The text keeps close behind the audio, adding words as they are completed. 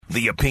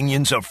The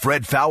opinions of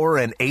Fred Faour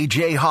and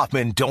A.J.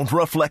 Hoffman don't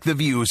reflect the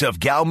views of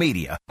Gal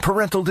Media.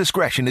 Parental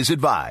discretion is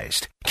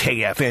advised.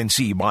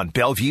 KFNC Mont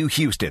Bellevue,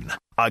 Houston,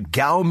 a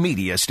Gal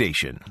Media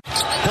station.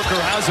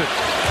 Booker has it.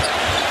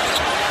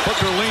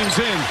 Booker leans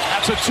in.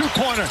 That's a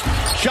two-pointer.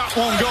 Shot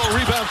won't go.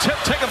 Rebound tip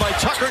taken by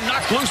Tucker.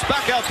 Knocked loose.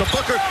 Back out to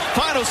Booker.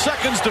 Final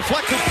seconds.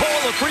 Deflected pull.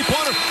 A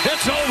three-pointer.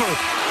 It's over.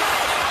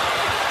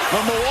 The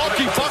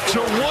Milwaukee Bucks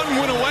are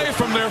one win away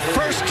from their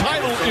first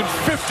title in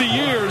 50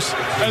 years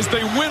as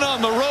they win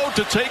on the road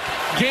to take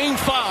Game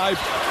 5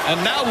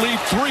 and now lead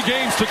 3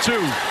 games to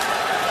 2.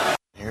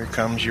 Here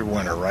comes your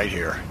winner right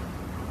here.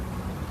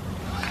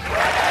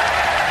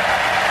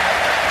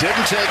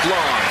 Didn't take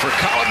long for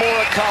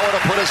Kalamora to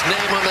put his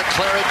name on the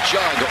claret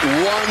jug.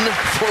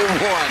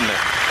 1-for-1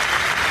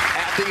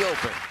 at the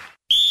Open.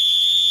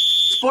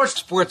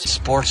 Sports.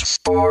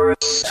 So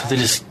they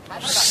just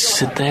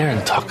sit there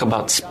and talk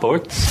about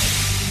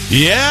sports?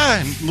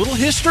 Yeah, and little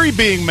history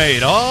being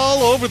made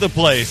all over the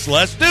place.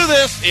 Let's do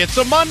this. It's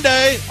a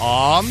Monday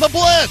on the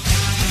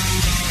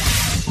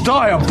Blitz.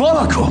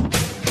 Diabolical.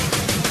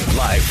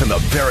 Live from the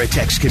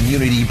Veritex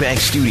Community Bank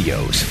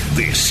Studios,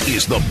 this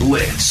is The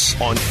Blitz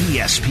on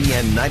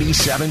ESPN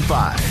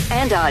 97.5.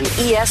 And on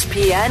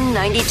ESPN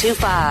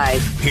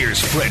 92.5. Here's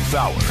Fred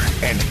Faour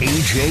and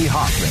A.J.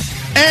 Hoffman.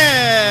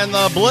 And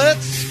the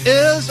Blitz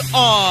is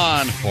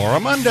on for a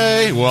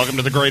Monday. Welcome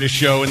to the greatest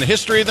show in the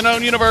history of the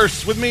known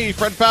universe with me,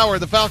 Fred Faour,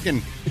 the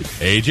Falcon,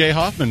 A.J.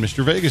 Hoffman,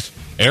 Mr. Vegas,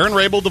 Aaron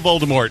Rabel, the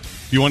Voldemort.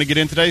 If you want to get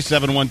in today,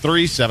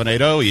 713-780,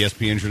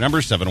 ESPN's your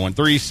number,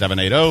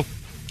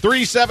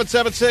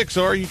 713-780-3776,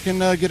 or you can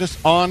get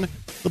us on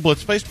the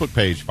Blitz Facebook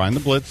page. Find the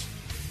Blitz,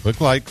 click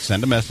like,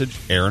 send a message.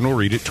 Aaron will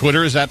read it.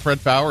 Twitter is at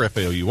Fred Faour,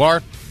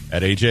 F-A-O-U-R.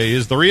 At AJ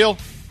is the real.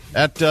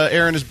 At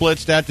Aaron is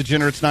Blitzed, at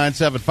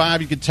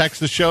Degenerates975. You can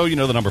text the show. You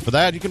know the number for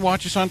that. You can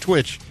watch us on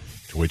Twitch,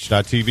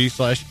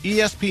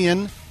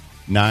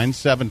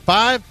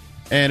 twitch.tv/ESPN975.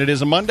 And it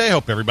is a Monday.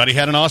 Hope everybody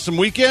had an awesome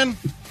weekend.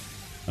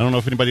 I don't know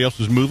if anybody else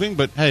was moving,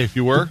 but hey, if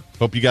you were,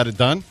 hope you got it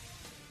done.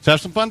 Let's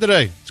have some fun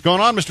today. What's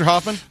going on, Mr.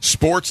 Hoffman?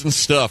 Sports and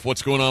stuff.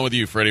 What's going on with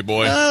you, Freddie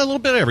boy? A little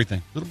bit of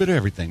everything.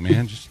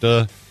 Man. Just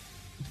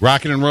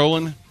rocking and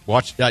rolling.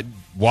 I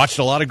watched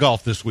a lot of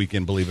golf this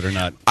weekend, believe it or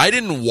not. I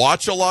didn't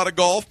watch a lot of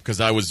golf because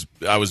I was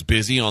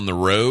busy on the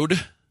road,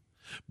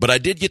 but I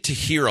did get to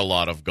hear a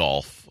lot of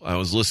golf. I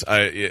was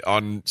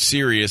on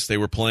Sirius. They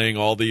were playing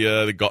all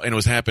the golf, and it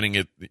was happening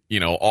at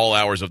all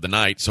hours of the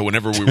night. So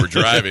whenever we were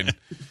driving,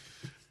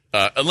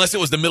 unless it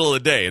was the middle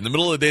of the day. In the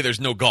middle of the day, there's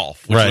no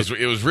golf.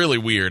 It was really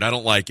weird. I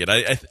don't like it.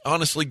 I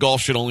honestly,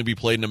 golf should only be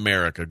played in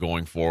America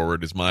going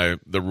forward. Is my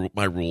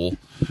rule.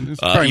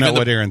 It's probably not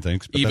what Aaron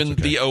thinks. But even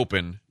that's okay. The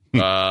Open.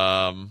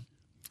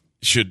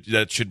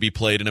 should be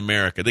played in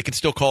America. They can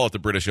still call it the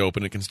British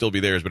Open. It can still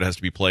be theirs, but it has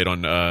to be played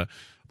on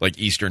like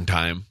Eastern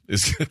time.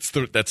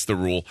 That's the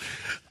rule.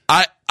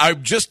 I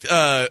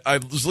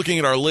was looking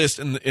at our list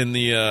in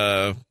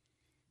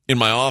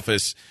my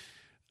office.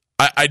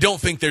 I don't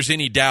think there's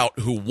any doubt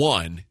who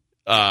won.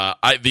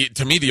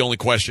 To me, the only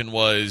question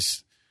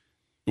was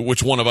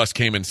which one of us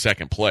came in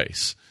second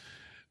place.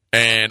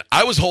 And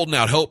I was holding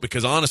out hope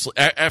because, honestly,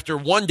 after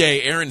one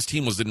day, Aaron's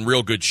team was in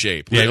real good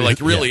shape. Yeah,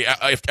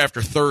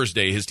 after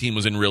Thursday, his team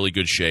was in really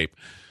good shape.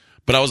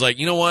 But I was like,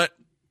 you know what?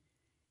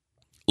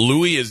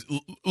 Louis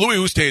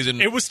Oosthuizen.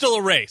 It was still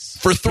a race.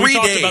 For 3 days. We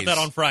talked about that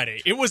on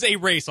Friday. It was a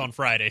race on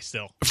Friday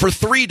still. For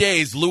 3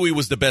 days, Louis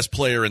was the best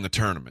player in the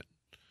tournament.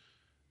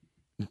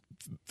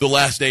 The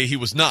last day, he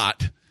was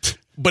not.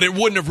 But it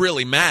wouldn't have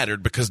really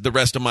mattered because the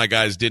rest of my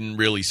guys didn't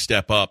really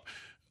step up.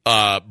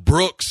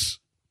 Brooks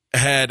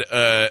had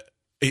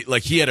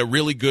he had a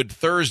really good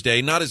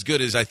Thursday, not as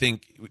good as I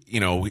think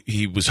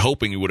he was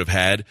hoping he would have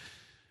had.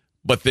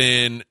 But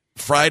then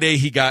Friday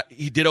he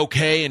did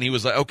okay, and he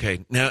was like,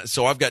 okay, now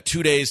so I've got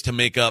 2 days to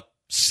make up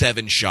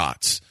 7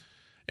 shots.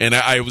 And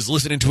I was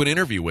listening to an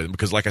interview with him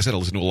because, like I said, I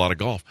listen to a lot of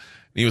golf.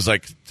 And he was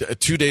like,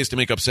 2 days to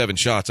make up 7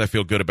 shots. I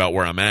feel good about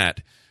where I'm at.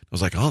 I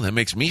was like, oh, that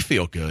makes me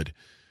feel good.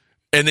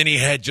 And then he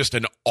had just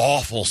an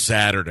awful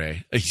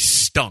Saturday. He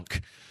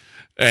stunk.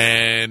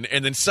 And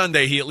then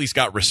Sunday he at least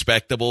got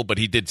respectable, but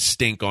he did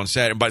stink on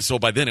Saturday. So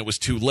by then it was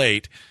too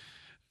late.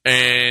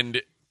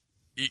 And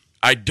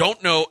I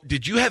don't know.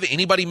 Did you have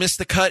anybody miss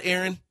the cut,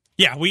 Aaron?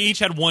 Yeah, we each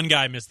had one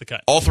guy miss the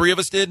cut. All 3 of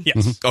us did? Yes.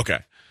 Mm-hmm. Okay.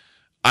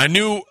 I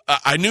knew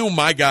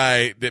my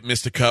guy that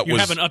missed the cut you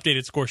was... have an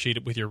updated score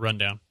sheet with your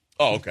rundown.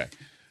 Oh, okay.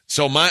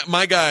 So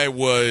my guy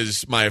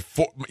was my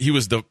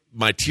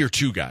tier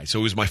 2 guy. So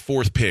he was my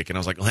 4th pick. And I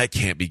was like, well, that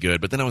can't be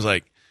good. But then I was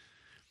like,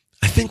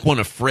 I think one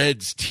of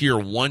Fred's tier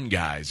 1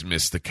 guys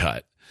missed the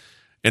cut.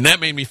 And that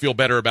made me feel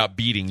better about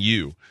beating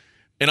you.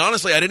 And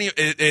honestly, I didn't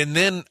even, and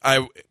then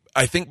I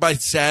think by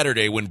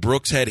Saturday when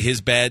Brooks had his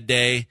bad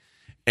day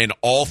and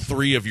all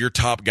 3 of your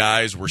top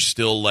guys were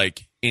still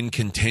like in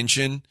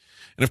contention.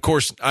 And of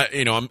course,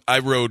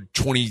 I rode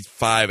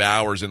 25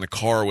 hours in the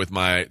car with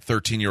my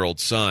 13-year-old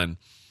son.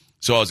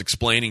 So I was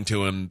explaining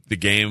to him the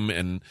game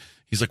and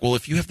he's like, well,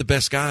 if you have the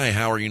best guy,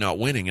 how are you not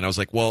winning? And I was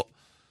like, well,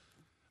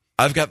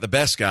 I've got the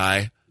best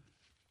guy.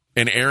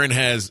 And Aaron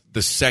has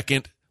the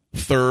second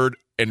third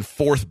and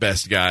fourth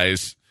best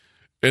guys,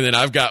 and then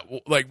I got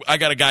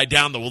a guy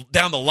down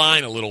the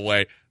line a little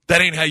way.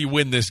 That ain't how you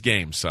win this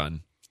game,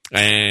 son.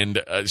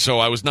 And so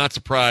I was not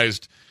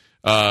surprised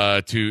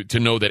to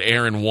know that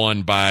Aaron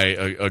won by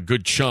a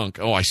good chunk.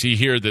 Oh, I see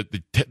here that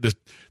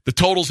the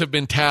totals have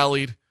been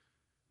tallied,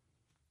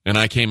 and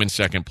I came in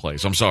second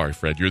place. I'm sorry,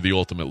 Fred. You're the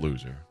ultimate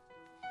loser.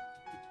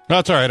 No,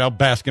 it's all right. I'll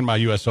bask in my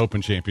U.S.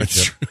 Open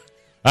championship.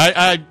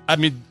 I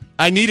mean,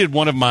 I needed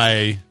one of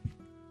my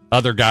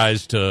other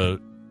guys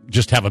to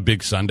just have a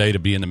big Sunday to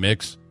be in the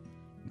mix.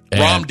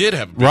 And Rahm did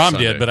have a big Rahm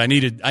Sunday. did, but I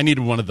needed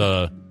one of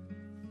the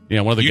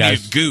You guys.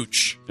 needed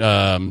Gooch.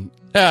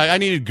 I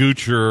needed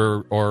Gooch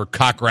or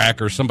Cockrack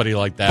or somebody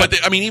like that.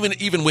 But I mean,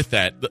 even with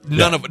that,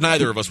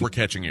 neither of us were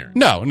catching Aaron.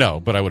 No,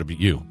 but I would have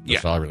beat you.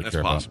 That's all I really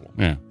care possible.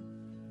 about. Yeah.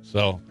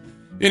 So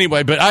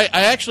anyway, but I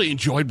actually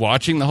enjoyed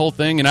watching the whole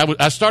thing, and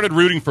I started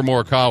rooting for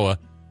Morikawa.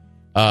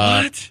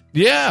 What?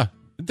 Yeah,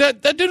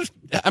 that dude.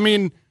 I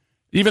mean,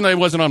 even though he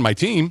wasn't on my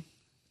team,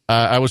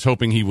 I was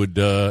hoping he would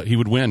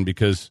win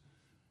because,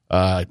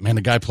 man,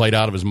 the guy played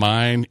out of his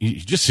mind. He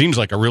just seems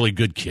like a really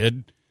good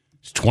kid.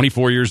 He's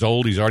 24 years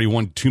old. He's already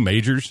won 2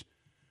 majors.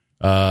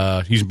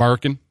 He's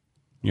American.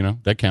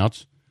 That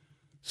counts.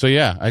 So,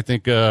 yeah, I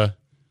think I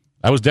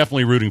was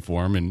definitely rooting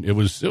for him, and it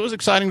was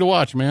exciting to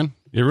watch, man.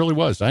 It really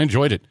was. I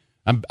enjoyed it.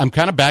 I'm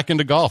kind of back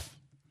into golf.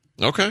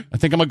 Okay. I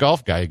think I'm a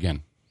golf guy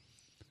again.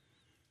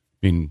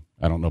 I mean,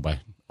 I don't know by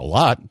a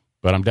lot,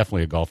 but I'm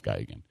definitely a golf guy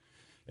again.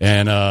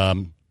 And I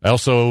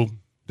also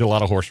did a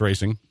lot of horse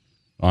racing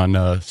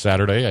on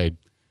Saturday.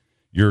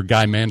 Your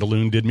guy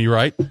Mandaloon did me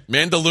right.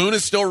 Mandaloon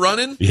is still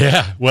running?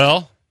 Yeah,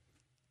 well,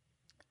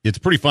 it's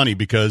pretty funny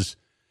because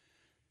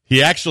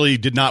he actually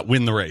did not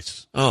win the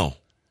race. Oh,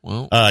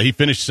 well. He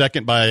finished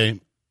second by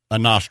a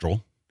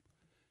nostril.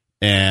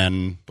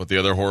 But the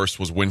other horse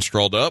was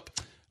windstrawled up?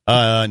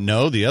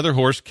 No, the other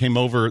horse came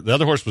over. The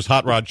other horse was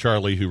Hot Rod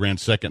Charlie, who ran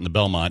second in the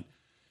Belmont.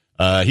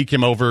 He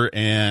came over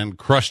and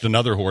crushed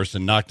another horse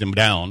and knocked him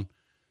down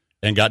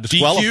and got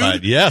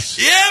disqualified. DQ'd? Yes.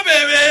 Yeah,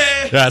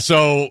 baby! Yeah,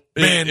 so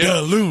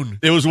Mandaloon.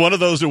 It was one of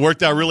those that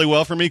worked out really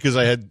well for me because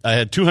I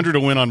had 200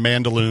 to win on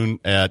Mandaloon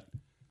at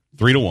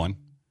 3-1,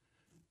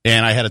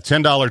 and I had a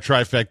 $10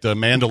 trifecta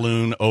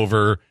Mandaloon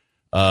over.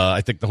 I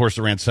think the horse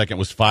that ran second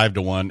was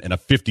 5-1, and a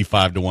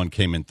 55-1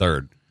 came in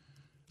third.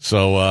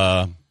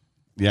 So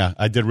yeah,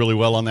 I did really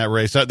well on that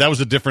race. That was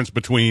the difference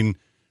between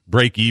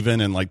break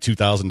even and like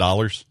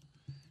 $2,000,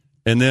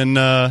 and then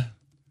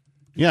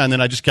and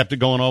then I just kept it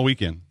going all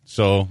weekend.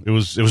 So it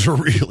was a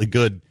really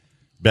good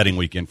betting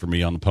weekend for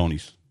me on the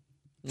ponies.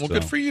 Well,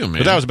 good for you, man.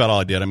 But that was about all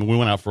I did. I mean, we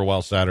went out for a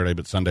while Saturday,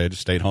 but Sunday I just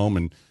stayed home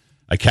and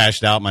I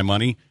cashed out my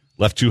money,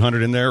 left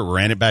 200 in there,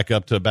 ran it back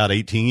up to about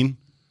 18,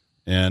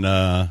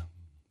 and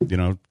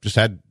just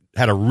had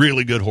a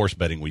really good horse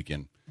betting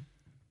weekend.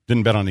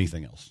 Didn't bet on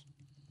anything else,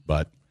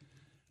 but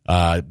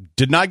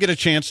did not get a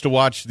chance to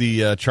watch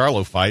the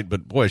Charlo fight.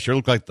 But boy, it sure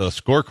looked like the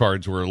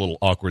scorecards were a little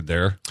awkward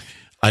there.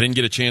 I didn't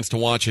get a chance to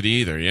watch it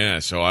either. Yeah,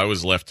 so I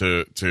was left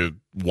to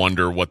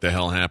wonder what the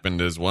hell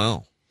happened as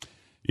well.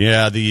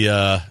 Yeah,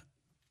 the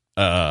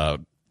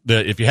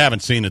if you haven't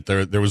seen it,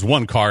 there was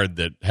one card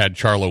that had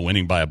Charlo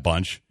winning by a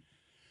bunch.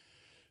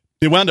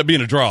 It wound up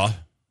being a draw,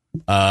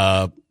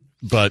 but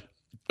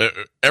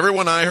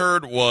everyone I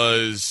heard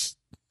was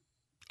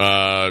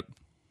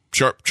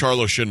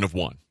Charlo shouldn't have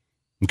won.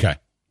 Okay,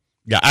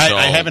 yeah,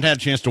 I haven't had a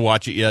chance to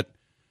watch it yet.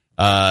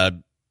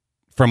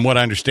 From what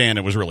I understand,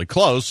 it was really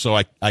close, so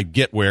I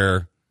get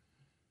where,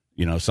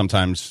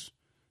 sometimes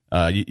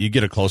you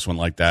get a close one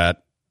like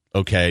that.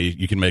 Okay,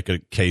 you can make a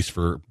case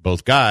for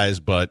both guys,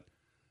 but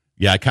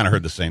yeah, I kind of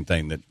heard the same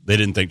thing, that they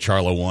didn't think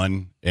Charlo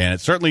won, and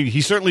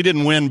he certainly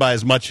didn't win by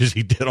as much as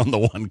he did on the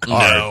one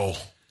card. No.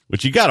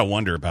 Which you got to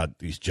wonder about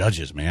these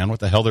judges, man.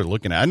 What the hell they're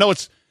looking at? I know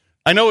it's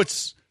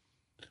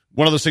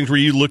one of those things where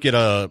you look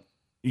at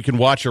you can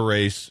watch a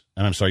race,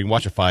 and you can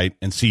watch a fight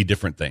and see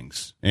different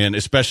things, and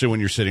especially when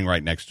you're sitting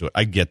right next to it.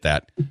 I get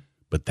that,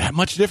 but that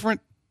much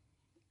different?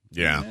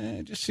 Yeah.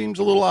 It just seems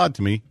a little odd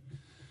to me.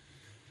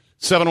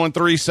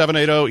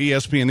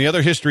 713-780-ESPN. The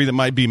other history that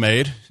might be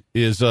made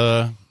is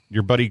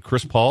your buddy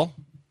Chris Paul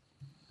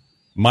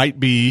might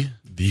be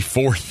the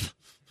fourth.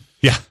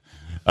 Yeah.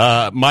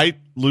 Might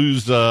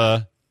lose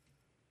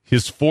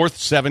his fourth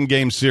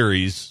 7-game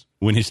series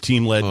when his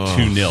team led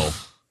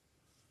 2-0.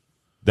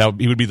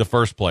 He would be the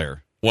first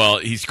player. Well,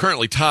 he's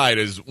currently tied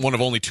as one of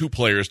only 2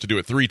 players to do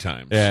it 3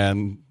 times.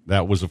 And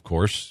that was, of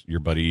course, your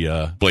buddy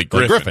Blake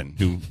Griffin,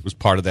 who was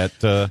part of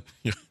that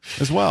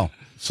as well.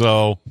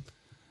 So,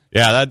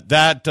 yeah,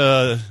 that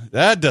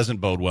doesn't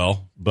bode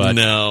well. But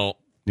no,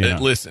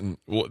 listen,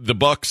 the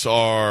Bucks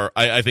are.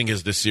 I think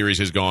as this series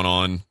has gone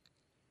on,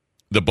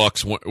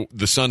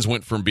 the Suns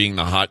went from being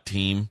the hot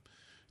team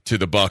to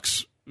the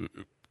Bucks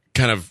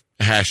kind of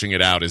hashing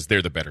it out as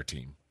they're the better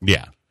team.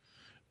 Yeah.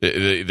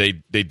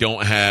 They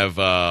don't have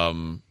a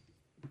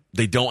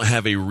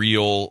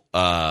real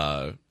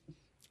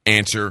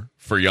answer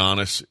for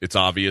Giannis. It's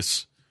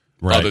obvious,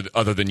 right?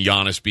 Other than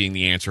Giannis being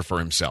the answer for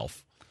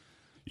himself.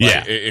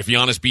 Yeah. If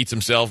Giannis beats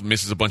himself,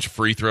 misses a bunch of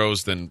free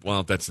throws, then,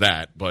 well, that's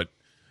that. But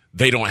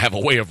they don't have a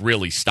way of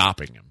really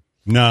stopping him.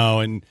 No,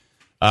 and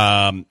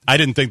I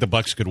didn't think the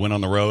Bucks could win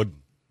on the road.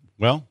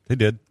 Well, they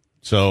did.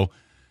 So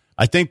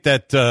I think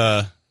that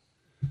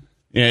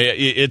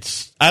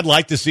I'd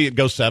like to see it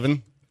go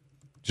 7,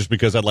 just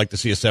because I'd like to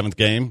see a 7th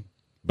game.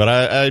 But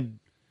I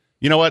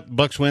you know what?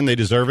 Bucks win. They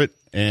deserve it.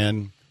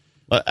 And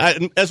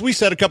as we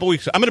said a couple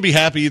weeks, I'm going to be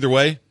happy either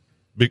way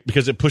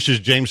because it pushes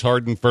James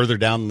Harden further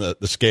down the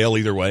scale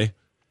either way.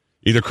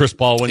 Either Chris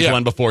Paul wins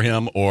one before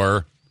him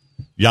or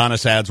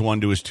Giannis adds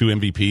one to his 2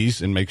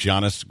 MVPs and makes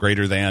Giannis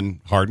greater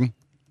than Harden.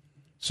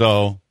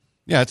 So,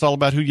 yeah, it's all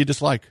about who you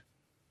dislike.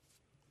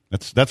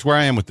 That's where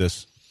I am with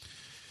this.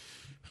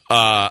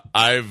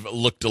 I've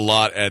looked a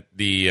lot at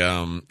the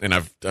and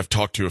I've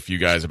talked to a few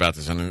guys about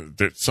this. And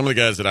some of the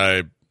guys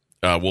that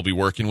I will be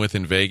working with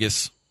in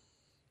Vegas,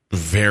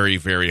 very,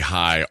 very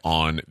high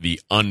on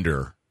the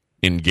under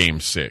in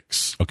Game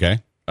 6. Okay.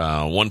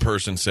 One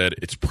person said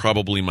it's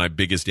probably my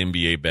biggest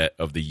NBA bet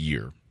of the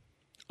year,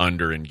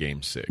 under in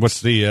Game 6.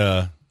 What's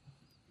the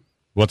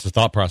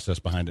thought process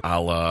behind it?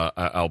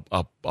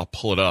 I'll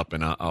pull it up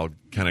and I'll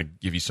kind of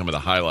give you some of the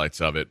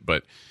highlights of it.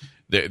 But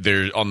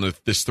there on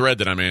this thread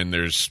that I'm in,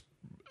 there's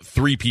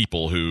 3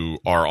 people who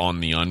are on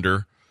the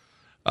under.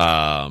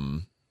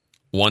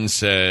 One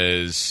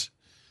says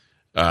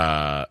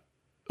the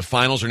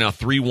finals are now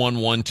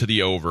 3-1-1 to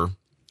the over,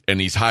 and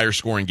these higher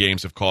scoring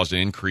games have caused an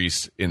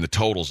increase in the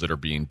totals that are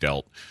being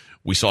dealt.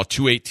 We saw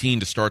 218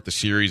 to start the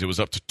series. It was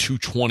up to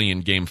 220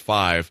 in Game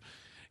 5.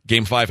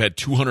 Game 5 had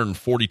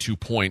 242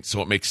 points,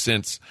 so it makes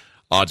sense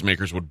odds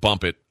makers would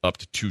bump it up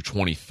to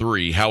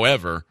 223.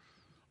 However,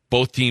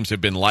 both teams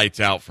have been lights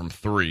out from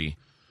 3,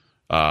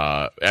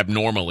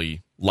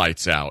 abnormally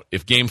lights out.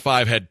 If Game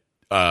 5 had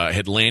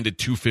landed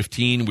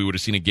 215, we would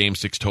have seen a Game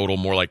 6 total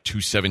more like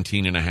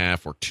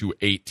 217.5 or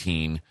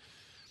 218.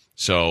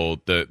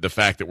 So the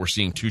fact that we're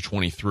seeing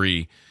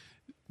 223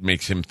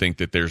 makes him think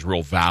that there's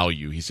real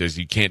value. He says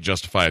you can't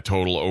justify a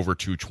total over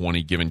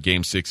 220 given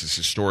Game 6 is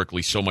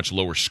historically so much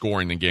lower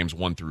scoring than Games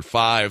 1 through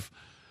 5.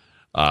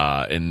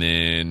 And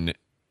then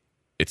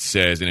it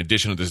says, in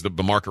addition to this,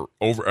 the market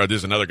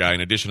there's another guy.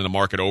 In addition to the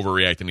market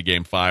overreacting to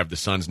Game 5, the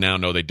Suns now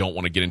know they don't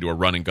want to get into a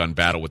run and gun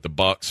battle with the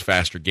Bucks.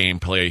 Faster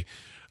gameplay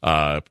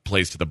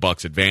plays to the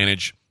Bucks'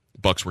 advantage.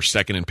 Bucks were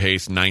 2nd in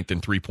pace, 9th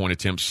in 3-point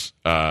attempts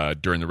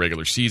during the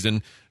regular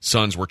season.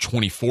 Suns were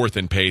 24th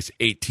in pace,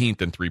 18th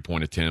in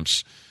 3-point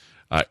attempts.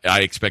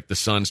 I expect the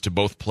Suns to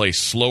both play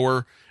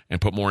slower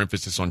and put more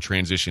emphasis on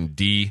transition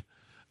D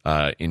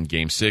in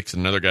Game 6.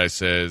 Another guy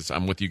says,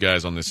 I'm with you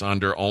guys on this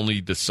under.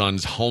 Only the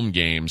Suns' home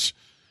games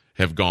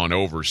have gone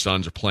over.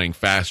 Suns are playing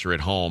faster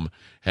at home.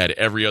 Had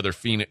every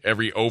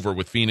over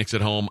with Phoenix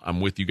at home.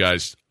 I'm with you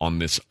guys on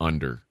this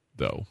under,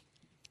 though.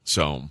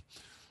 So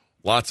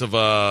lots of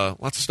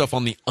stuff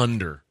on the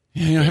under.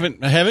 Yeah, I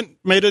haven't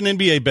made an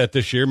NBA bet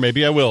this year.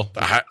 Maybe I will.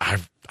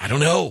 I don't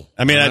know.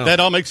 I mean,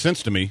 that all makes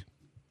sense to me.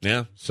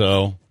 Yeah.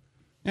 So,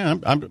 yeah,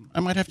 I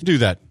might have to do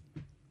that.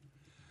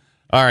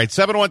 All right,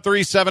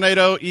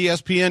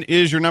 713-780-ESPN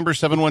is your number,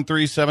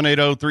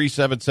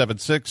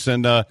 713-780-3776.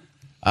 And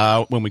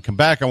when we come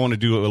back, I want to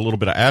do a little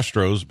bit of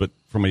Astros, but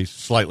from a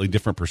slightly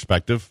different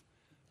perspective.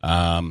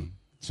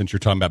 Since you're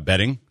talking about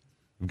betting,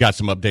 we've got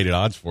some updated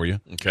odds for you.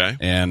 Okay.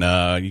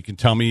 And you can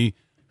tell me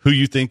who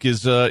you think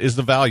is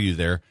the value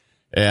there.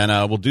 And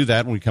we'll do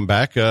that when we come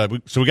back. So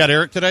we got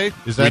Eric today?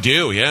 We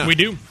do, yeah. We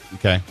do.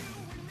 Okay.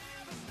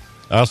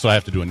 I also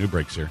have to do a new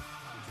breaks here.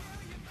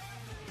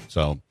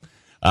 So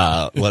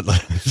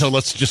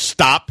let's just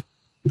stop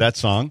that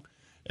song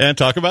and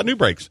talk about new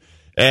breaks.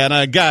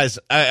 And guys,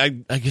 I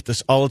get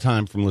this all the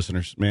time from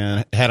listeners.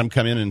 Man, I had them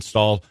come in and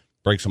install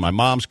brakes on my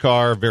mom's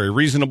car. Very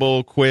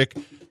reasonable, quick.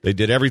 They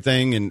did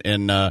everything,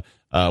 and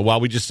while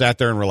we just sat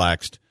there and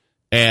relaxed.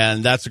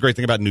 And that's the great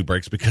thing about new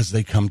brakes, because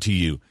they come to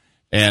you.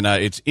 And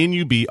it's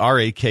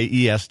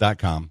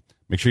NUBRAKES.com.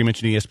 Make sure you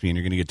mention ESPN.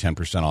 You're going to get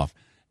 10% off.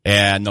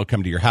 And they'll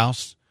come to your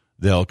house.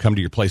 They'll come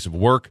to your place of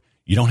work.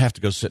 You don't have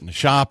to go sit in a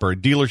shop or a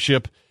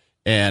dealership.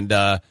 And,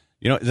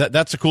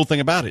 that's the cool thing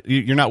about it.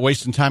 You're not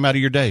wasting time out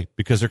of your day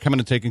because they're coming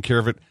and taking care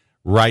of it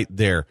right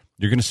there.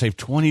 You're going to save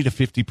 20 to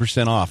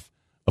 50% off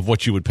of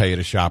what you would pay at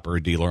a shop or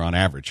a dealer on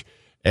average.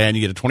 And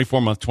you get a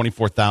 24-month,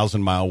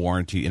 24,000-mile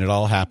warranty, and it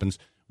all happens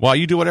while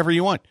you do whatever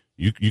you want.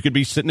 You could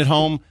be sitting at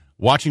home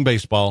watching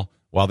baseball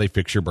while they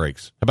fix your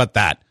brakes. How about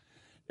that?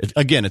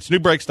 Again, it's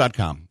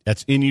newbrakes.com.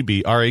 That's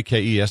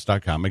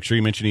NUBRAKES.com. Make sure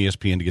you mention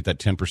ESPN to get that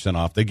 10%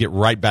 off. They get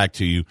right back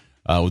to you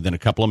within a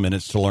couple of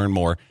minutes to learn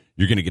more.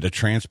 You're going to get a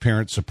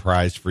transparent,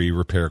 surprise-free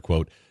repair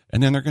quote,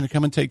 and then they're going to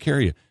come and take care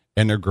of you.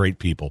 And they're great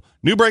people.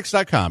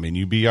 Newbrakes.com,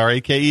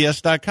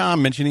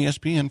 NUBRAKES.com. Mention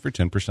ESPN for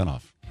 10%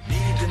 off.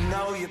 Need to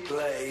know your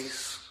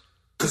place,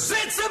 'cause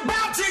it's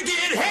about to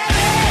get heavy.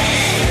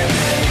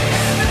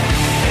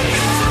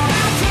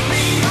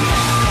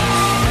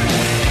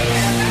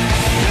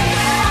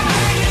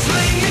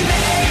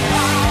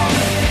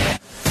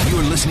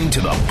 You're listening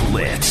to The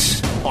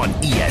Blitz on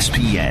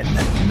ESPN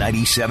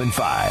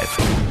 97.5.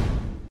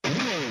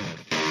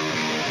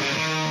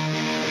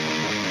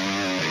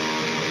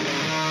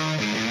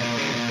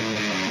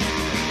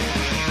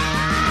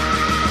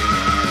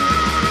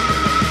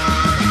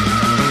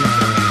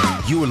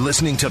 You're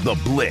listening to The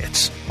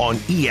Blitz on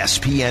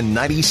ESPN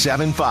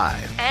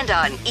 97.5. And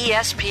on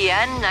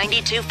ESPN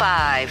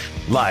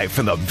 92.5. Live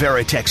from the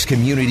Veritex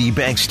Community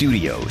Bank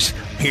Studios,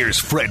 here's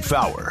Fred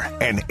Faour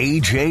and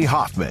A.J.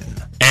 Hoffman.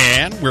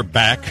 And we're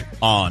back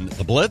on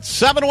The Blitz.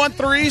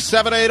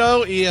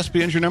 713-780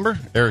 ESPN's your number.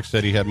 Eric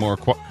said he had more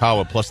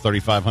Kawa plus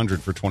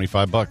 3,500 for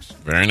 $25.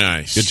 Very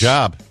nice. Good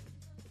job.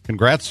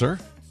 Congrats, sir.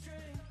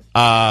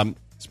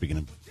 Speaking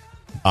of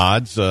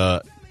odds,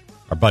 our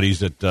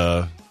buddies at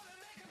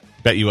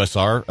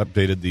BetUSR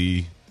updated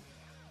the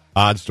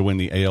odds to win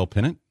the AL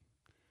pennant.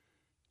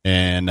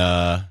 And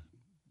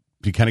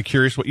be kind of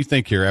curious what you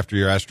think here after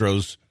your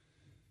Astros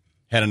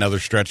had another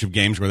stretch of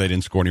games where they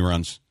didn't score any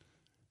runs.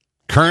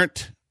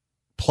 Current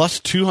plus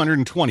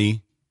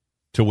 220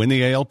 to win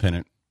the AL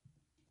pennant.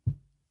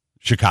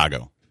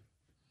 Chicago.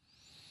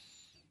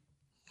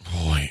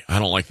 Boy, I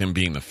don't like them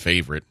being the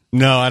favorite.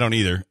 No, I don't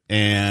either.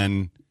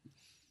 And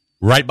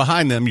right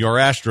behind them, your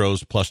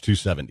Astros plus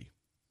 270.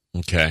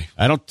 Okay.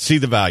 I don't see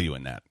the value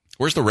in that.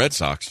 Where's the Red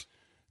Sox?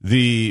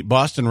 The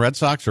Boston Red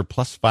Sox are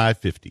plus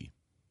 550.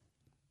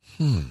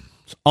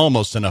 It's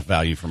almost enough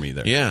value for me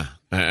there. Yeah.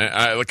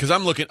 Because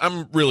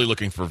I'm really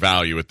looking for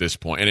value at this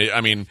point.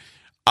 And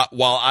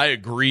while I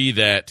agree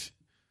that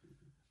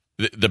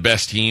the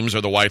best teams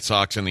are the White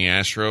Sox and the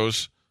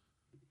Astros,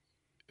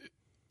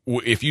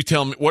 if you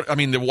tell me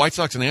the White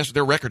Sox and the Astros,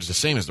 their record is the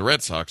same as the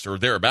Red Sox or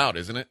thereabout,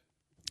 isn't it?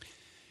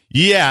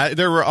 Yeah,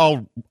 they were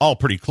all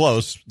pretty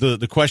close.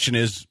 The question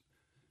is,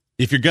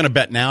 if you're going to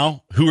bet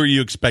now, who are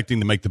you expecting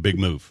to make the big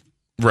move?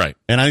 Right.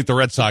 And I think the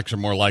Red Sox are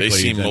more likely. They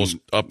seem most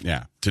up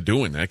to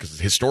doing that because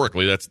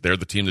historically they're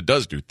the team that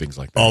does do things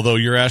like that. Although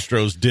your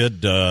Astros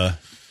did, there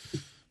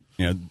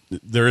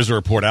is a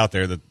report out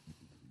there that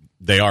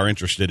they are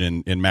interested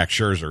in Max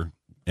Scherzer,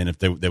 and if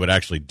they would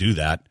actually do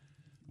that,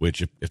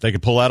 which if they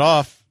could pull that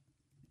off,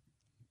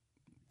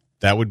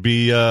 that would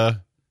be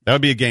a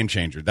game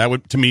changer. That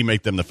would, to me,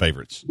 make them the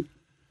favorites.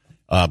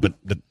 But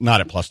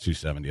not at plus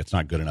 270. It's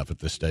not good enough at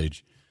this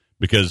stage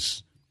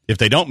because if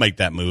they don't make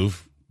that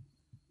move,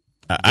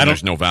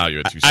 there's no value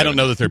at 270. I don't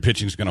know that their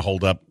pitching is going to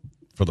hold up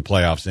for the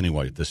playoffs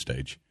anyway at this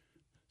stage.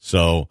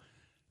 So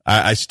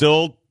I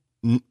still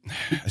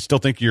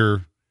think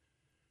the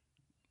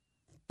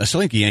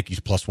Yankees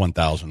plus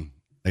 1,000.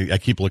 I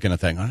keep looking at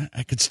that.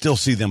 I could still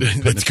see them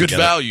putting That's it good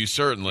together. value,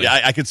 certainly.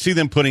 Yeah, I could see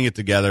them putting it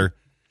together.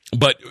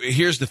 But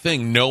here's the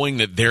thing, knowing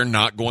that they're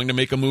not going to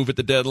make a move at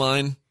the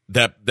deadline,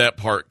 that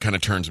part kind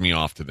of turns me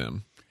off to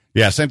them.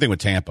 Yeah, same thing with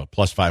Tampa,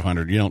 plus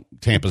 500.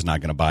 Tampa's not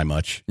going to buy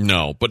much.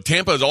 No, but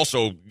Tampa is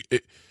also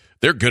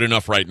they're good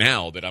enough right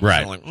now that I'm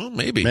kind of like, well,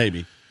 maybe.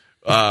 Maybe.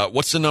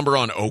 What's the number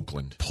on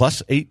Oakland?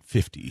 Plus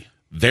 850.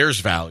 There's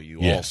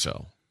value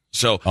also.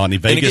 So on the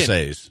Vegas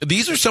A's.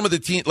 These are some of the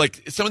teams,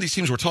 like some of these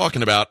teams we're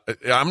talking about.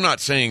 I'm not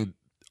saying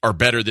are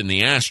better than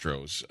the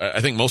Astros.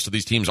 I think most of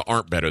these teams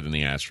aren't better than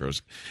the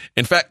Astros.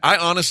 In fact, I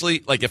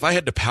honestly, like if I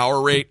had to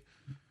power rate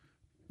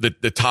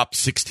the top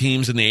 6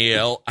 teams in the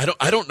AL,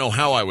 I don't know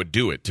how I would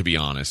do it, to be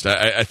honest.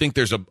 I think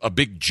there's a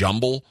big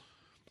jumble.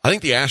 I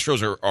think the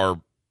Astros are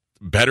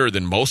better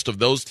than most of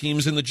those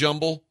teams in the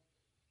jumble.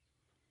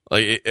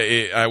 Like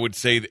I would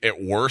say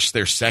at worst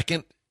they're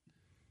second.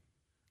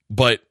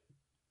 But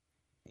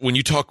when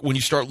you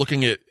start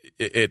looking at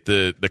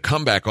the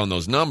comeback on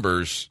those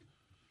numbers,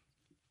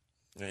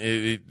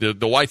 the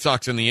White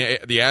Sox and the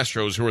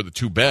Astros, who are the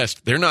two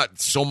best, they're not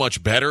so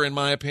much better in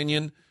my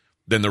opinion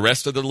than the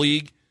rest of the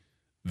league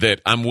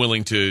that I'm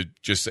willing to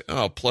just say,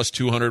 plus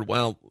 200.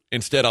 Well,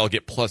 instead I'll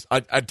get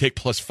I'd take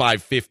plus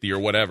 550 or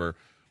whatever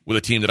with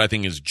a team that I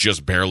think is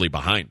just barely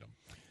behind them.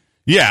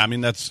 Yeah, I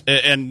mean that's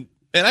and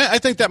I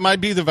think that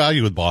might be the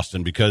value with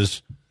Boston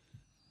because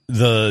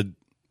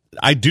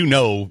I do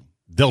know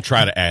they'll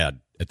try to add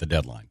at the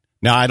deadline.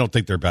 Now I don't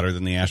think they're better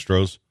than the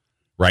Astros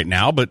right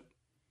now, but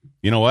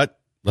you know what?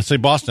 Let's say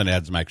Boston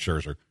adds Max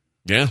Scherzer.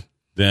 Yeah.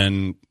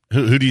 Then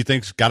who do you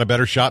think's got a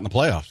better shot in the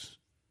playoffs?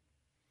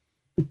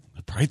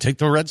 I'd probably take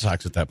the Red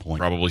Sox at that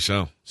point. Probably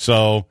so.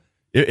 So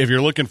if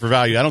you're looking for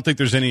value, I don't think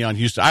there's any on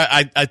Houston.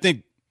 I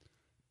think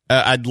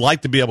I'd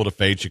like to be able to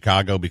fade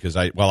Chicago because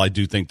while I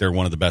do think they're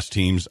one of the best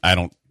teams, I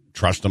don't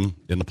trust them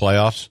in the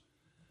playoffs,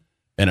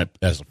 and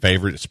as a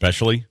favorite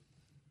especially.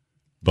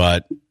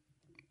 But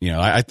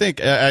I think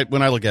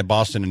when I look at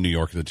Boston and New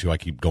York, the two I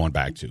keep going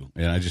back to,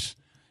 and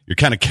you're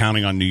kind of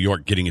counting on New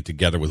York getting it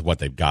together with what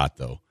they've got,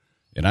 though,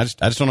 and I just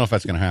don't know if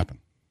that's going to happen.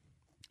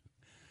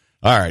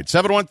 All right,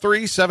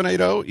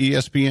 713-780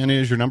 ESPN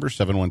is your number.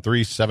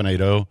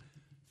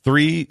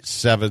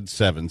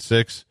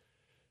 713-780-3776.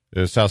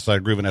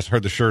 Southside Groovin' has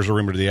heard the Scherzer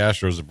rumor to the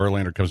Astros. If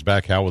Verlander comes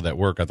back, how will that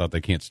work? I thought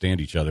they can't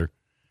stand each other.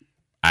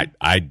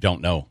 I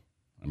don't know.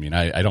 I mean,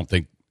 I don't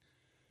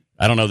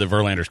know that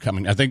Verlander's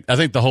coming. I think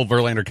the whole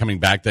Verlander coming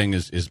back thing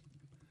is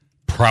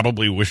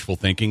probably wishful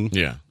thinking.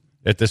 Yeah.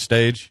 At this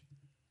stage,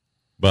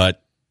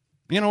 but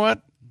you know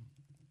what?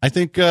 I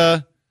think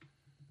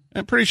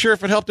I'm pretty sure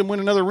if it helped him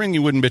win another ring,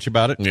 you wouldn't bitch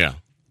about it. Yeah.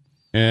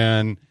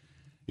 And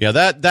yeah,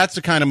 that's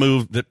the kind of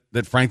move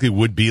that frankly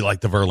would be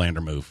like the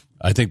Verlander move.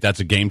 I think that's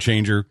a game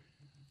changer.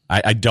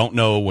 I don't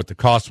know what the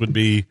cost would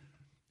be.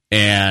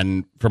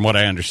 And from what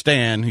I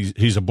understand,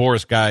 he's a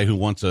Boris guy who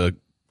wants a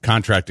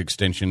contract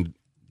extension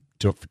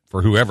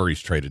for whoever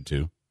he's traded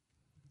to.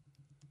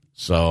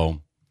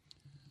 So,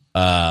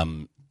 I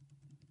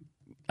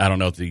don't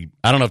know if the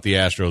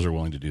Astros are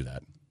willing to do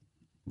that,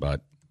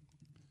 but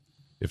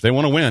if they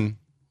want to win,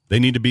 they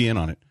need to be in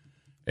on it.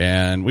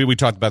 And we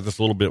talked about this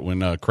a little bit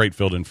when Crate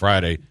filled in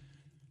Friday.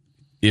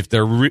 If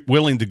they're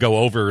willing to go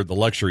over the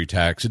luxury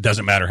tax, it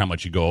doesn't matter how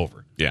much you go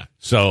over. Yeah.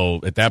 So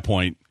at that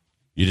point,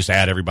 you just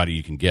add everybody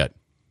you can get.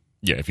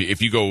 Yeah.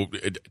 If you go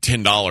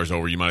 $10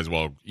 over, you might as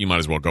well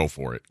go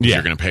for it. Yeah.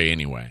 You're going to pay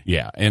anyway.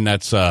 Yeah, and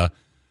that's so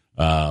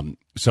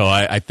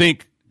I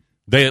think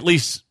they at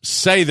least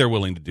say they're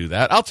willing to do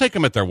that. I'll take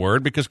them at their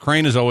word because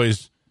Crane has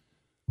always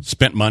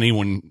spent money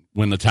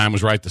when the time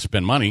was right to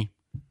spend money.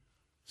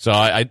 So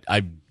I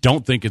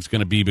don't think it's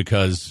going to be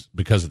because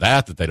of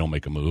that they don't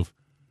make a move.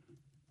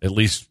 At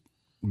least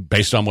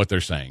based on what they're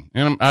saying,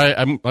 and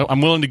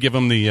I'm willing to give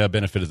them the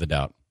benefit of the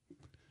doubt.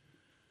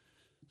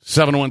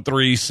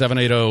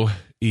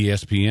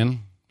 713-780-ESPN.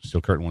 Still,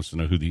 Curtin wants to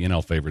know who the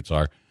NL favorites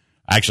are.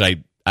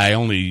 Actually, I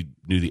only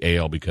knew the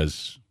AL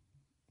because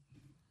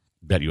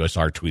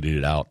BetUSR tweeted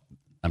it out.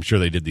 I'm sure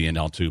they did the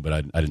NL too, but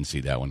I didn't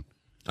see that one.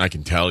 I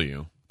can tell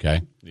you.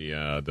 Okay.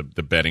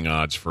 The betting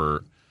odds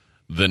for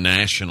the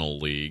National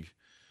League.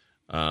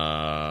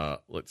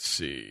 Let's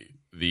see.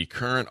 The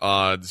current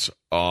odds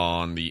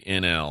on the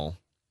NL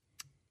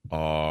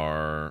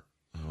are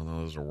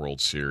those are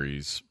World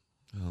Series.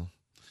 Oh,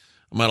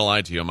 I might have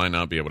lied to you. I might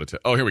not be able to tell.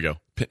 Oh, here we go.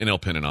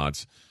 NL pennant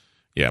odds.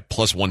 Yeah,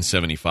 plus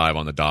 175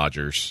 on the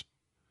Dodgers.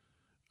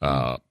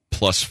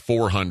 Plus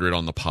 400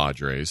 on the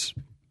Padres.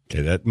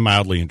 Okay, that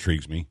mildly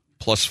intrigues me.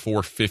 Plus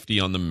 450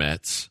 on the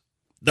Mets.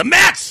 The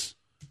Mets!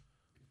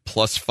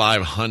 Plus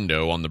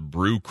 500 on the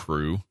Brew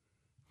Crew.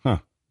 Huh.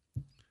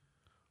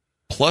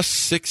 Plus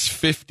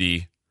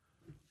 650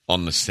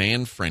 on the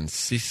San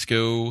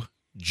Francisco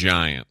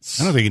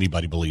Giants. I don't think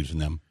anybody believes in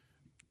them.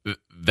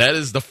 That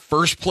is the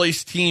first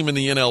place team in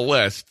the NL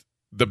West,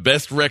 the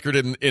best record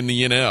in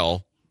the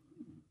NL,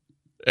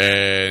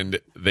 and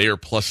they are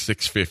plus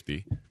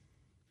 650.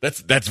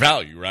 That's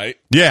value, right?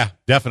 Yeah,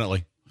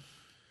 definitely.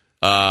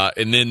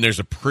 And then there's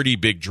a pretty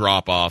big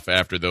drop off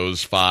after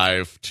those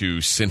five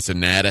to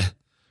Cincinnati,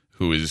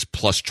 who is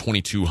plus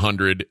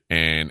 2,200,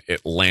 and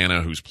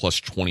Atlanta, who's plus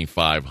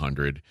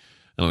 2,500.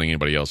 I don't think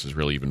anybody else is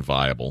really even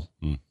viable.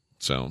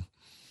 So,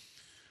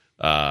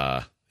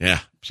 yeah,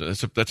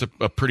 so that's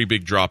a pretty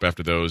big drop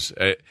after those.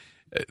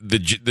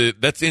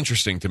 That's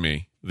interesting to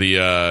me.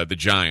 The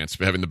Giants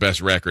having the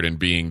best record and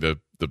being the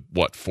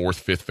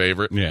fifth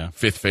favorite. Yeah,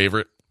 fifth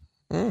favorite.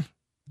 So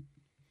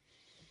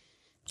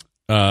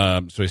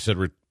he said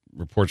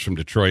reports from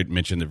Detroit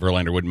mentioned that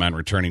Verlander wouldn't mind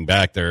returning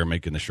back there,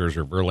 making the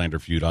Scherzer-Verlander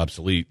feud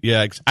obsolete.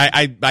 Yeah,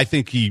 I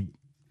think he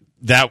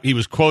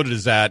was quoted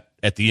as that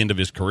at the end of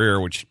his career,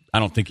 which I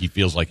don't think he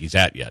feels like he's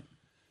at yet.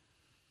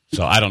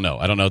 So I don't know.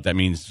 I don't know if that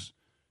means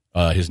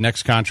his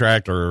next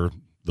contract or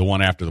the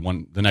one after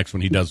the next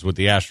one he does with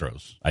the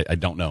Astros. I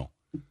don't know,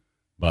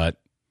 but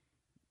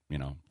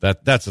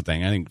that's the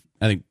thing. I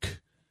think if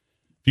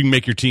you can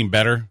make your team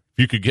better, if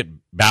you could get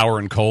Bauer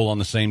and Cole on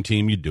the same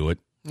team, you'd do it.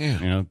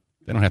 Yeah,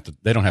 they don't have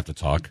to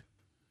talk.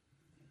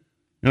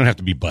 They don't have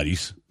to be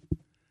buddies,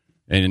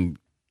 and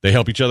they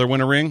help each other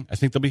win a ring. I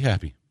think they'll be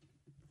happy.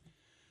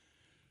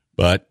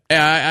 But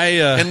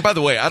and by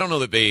the way, I don't know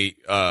that they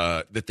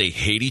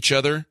hate each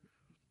other.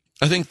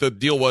 I think the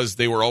deal was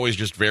they were always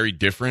just very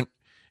different,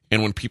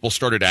 and when people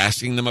started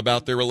asking them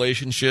about their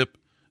relationship,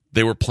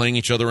 they were playing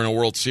each other in a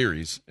World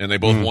Series, and they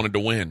both wanted to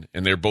win,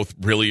 and they're both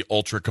really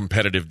ultra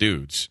competitive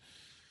dudes.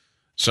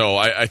 So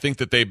I think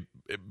that they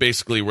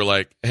basically were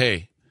like,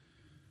 hey,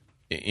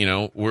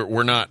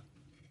 we're not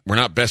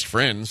best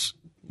friends.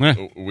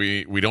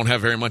 We don't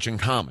have very much in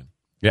common.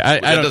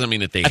 Yeah, that doesn't mean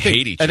that they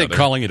hate each other. I think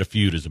calling it a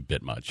feud is a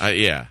bit much.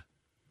 Yeah.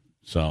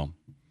 So,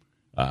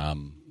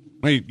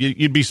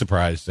 you'd be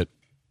surprised that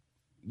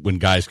when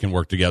guys can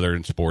work together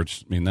in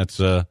sports. I mean,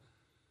 that's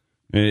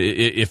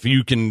if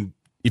you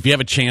have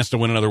a chance to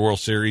win another World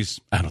Series,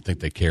 I don't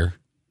think they care.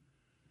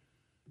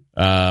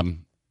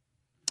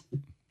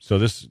 So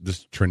this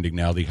is trending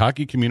now. The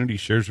hockey community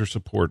shares her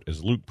support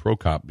as Luke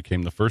Prokop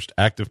became the first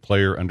active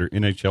player under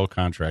NHL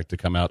contract to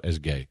come out as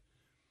gay.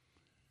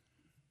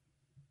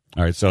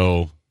 All right,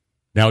 so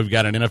now we've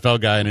got an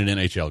NFL guy and an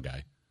NHL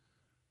guy.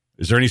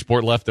 Is there any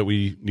sport left that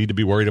we need to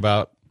be worried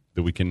about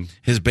that we can?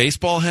 Has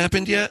baseball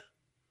happened yet?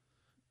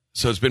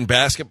 So it's been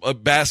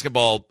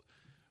basketball.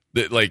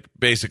 That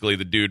basically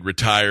the dude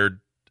retired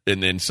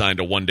and then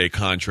signed a one-day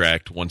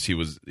contract once it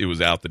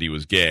was out that he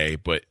was gay,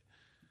 but.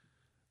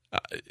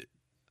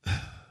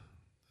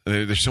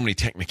 There's so many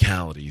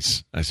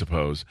technicalities, I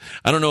suppose.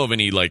 I don't know of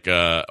any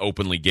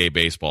openly gay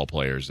baseball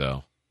players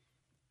though.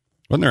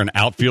 Wasn't there an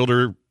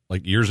outfielder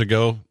years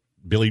ago,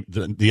 Billy,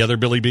 the other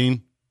Billy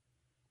Bean?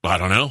 I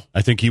don't know.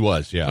 I think he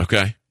was. Yeah.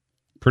 Okay.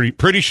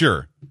 Pretty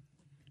sure.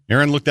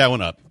 Aaron, look that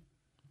one up.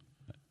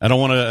 I don't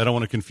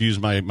want to confuse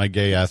my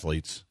gay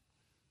athletes,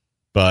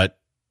 but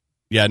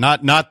Yeah,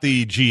 not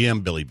the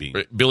GM Billy Bean.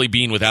 Billy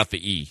Bean without the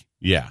E.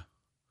 Yeah.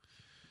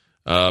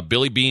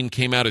 Billy Bean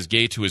came out as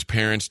gay to his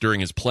parents during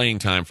his playing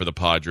time for the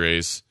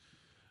Padres.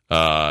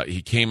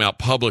 He came out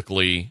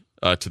publicly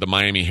to the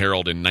Miami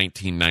Herald in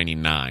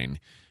 1999,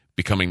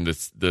 becoming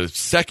the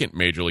second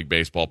Major League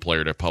Baseball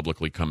player to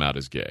publicly come out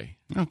as gay.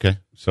 Okay,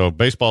 so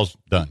baseball's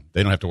done.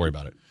 They don't have to worry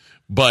about it.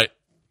 But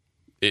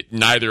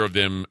neither of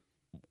them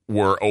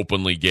were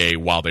openly gay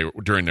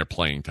during their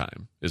playing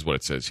time, is what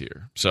it says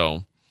here.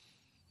 So,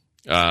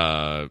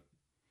 so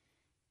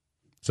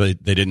they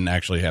didn't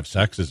actually have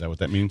sex. Is that what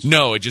that means?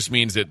 No, it just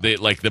means that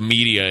the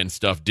media and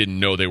stuff didn't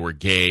know they were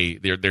gay.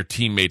 Their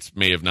teammates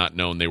may have not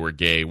known they were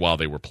gay while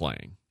they were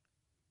playing.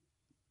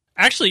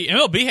 Actually,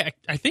 MLB,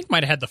 I think,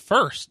 might have had the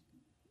first.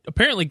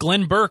 Apparently,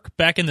 Glenn Burke,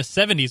 back in the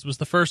 70s, was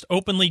the first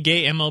openly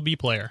gay MLB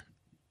player.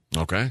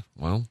 Okay,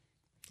 well,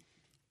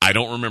 I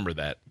don't remember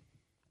that.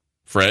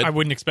 Fred? I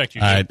wouldn't expect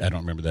you to. I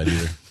don't remember that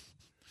either.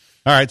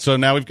 All right, so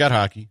now we've got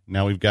hockey.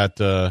 Now we've got,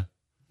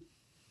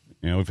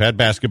 we've had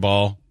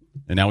basketball,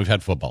 and now we've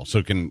had football. So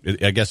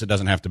I guess it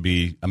doesn't have to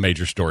be a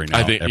major story now.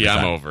 I think, every time.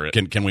 I'm over it.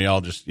 Can we all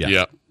just, yeah.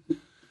 Yep.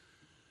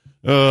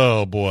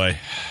 Oh, boy.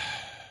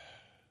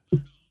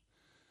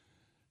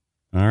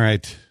 All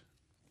right.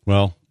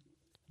 Well,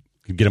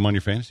 you could get them on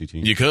your fantasy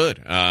team. You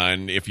could.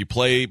 And if you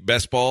play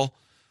best ball,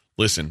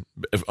 listen,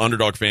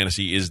 Underdog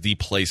Fantasy is the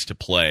place to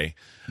play.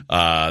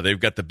 They've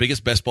got the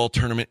biggest best ball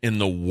tournament in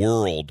the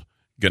world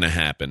going to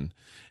happen.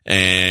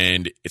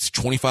 And it's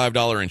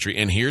 $25 entry.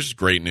 And here's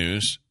great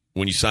news.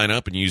 When you sign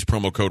up and you use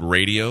promo code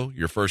RADIO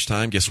your first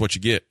time, guess what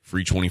you get?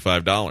 Free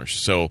 $25.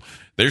 So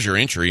there's your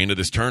entry into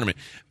this tournament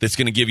that's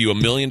going to give you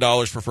 $1 million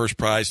for first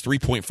prize,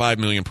 $3.5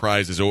 million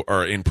prizes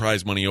or in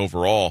prize money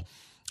overall.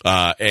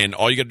 And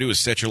all you got to do is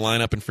set your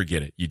lineup and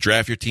forget it. You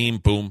draft your team,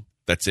 boom,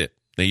 that's it.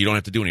 Then you don't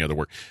have to do any other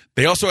work.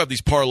 They also have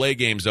these parlay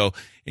games, though,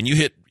 and you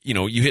hit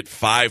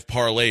 5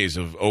 parlays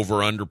of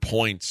over-under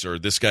points, or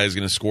this guy's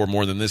going to score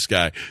more than this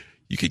guy.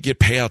 You could get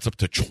payouts up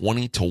to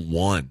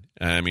 20-1.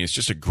 I mean, it's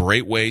just a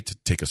great way to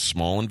take a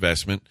small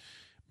investment,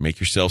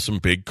 make yourself some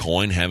big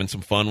coin, having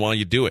some fun while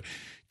you do it.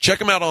 Check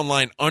them out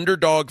online,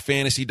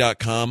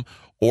 underdogfantasy.com,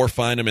 or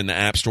find them in the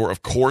App Store.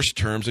 Of course,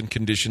 terms and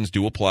conditions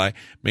do apply.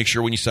 Make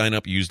sure when you sign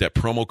up, you use that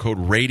promo code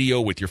RADIO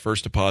with your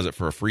first deposit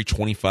for a free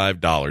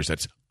 $25.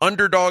 That's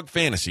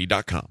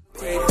underdogfantasy.com.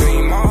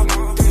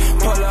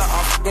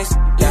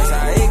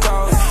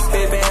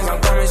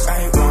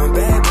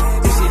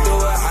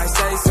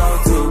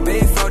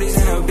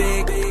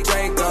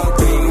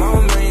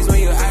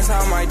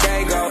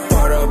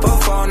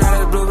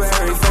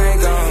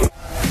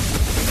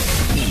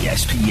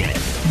 ESPN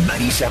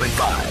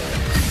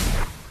 97.5.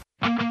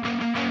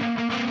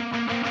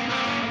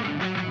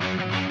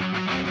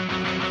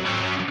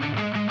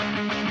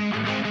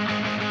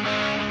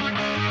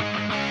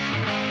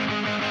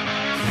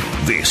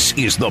 This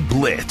is The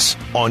Blitz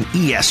on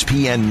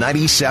ESPN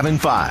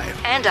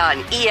 97.5. And on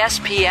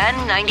ESPN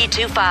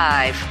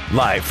 92.5.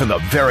 Live from the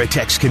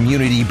Veritex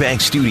Community Bank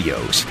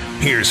Studios,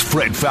 here's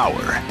Fred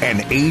Faour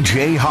and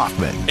A.J.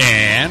 Hoffman.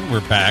 And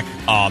we're back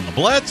on The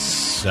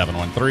Blitz.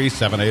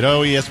 713-780.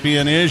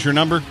 ESPN is your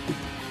number.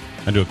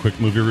 I'll do a quick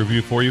movie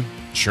review for you.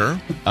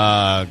 Sure.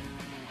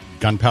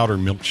 Gunpowder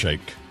Milkshake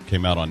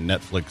came out on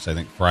Netflix, I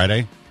think,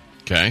 Friday.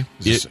 Okay.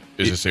 Is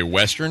this a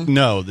Western?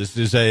 No, this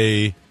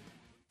is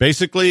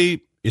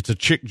basically, it's a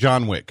chick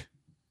John Wick.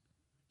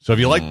 So if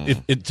you like,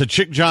 it's a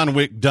chick John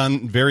Wick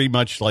done very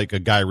much like a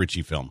Guy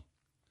Ritchie film.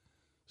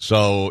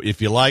 So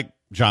if you like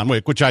John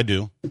Wick, which I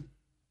do,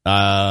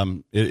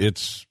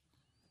 it's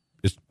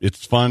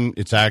fun,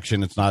 it's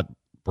action, it's not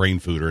brain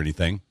food or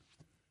anything.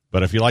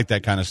 But if you like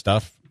that kind of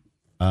stuff,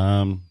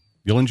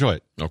 you'll enjoy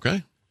it.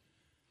 Okay.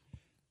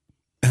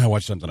 And I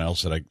watched something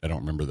else that I don't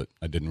remember that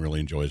I didn't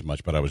really enjoy as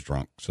much, but I was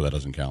drunk, so that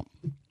doesn't count.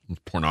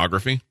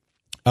 Pornography?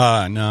 No,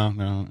 I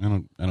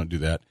don't do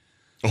that.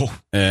 Oh.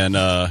 And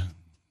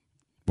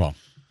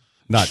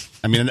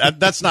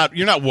that's not,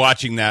 you're not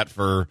watching that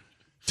to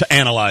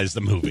analyze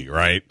the movie,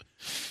 right?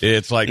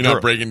 It's like you're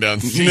not breaking down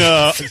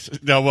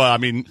scenes. No, well, I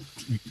mean,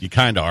 you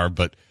kind of are,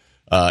 but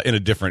in a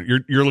different,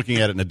 you're looking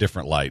at it in a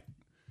different light.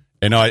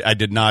 And no, I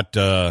did not,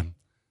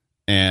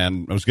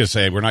 and I was going to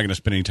say, we're not going to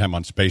spend any time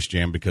on Space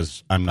Jam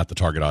because I'm not the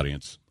target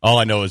audience. All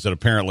I know is that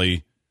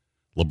apparently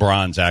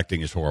LeBron's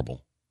acting is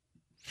horrible.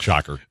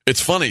 Shocker.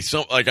 It's funny.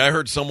 So, I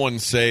heard someone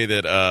say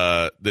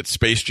that that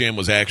Space Jam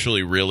was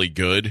actually really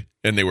good,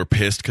 and they were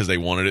pissed because they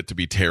wanted it to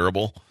be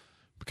terrible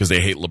because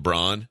they hate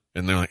LeBron,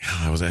 and they're like,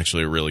 "Oh, that was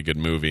actually a really good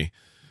movie."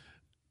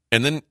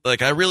 And then,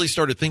 I really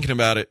started thinking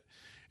about it,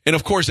 and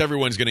of course,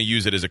 everyone's going to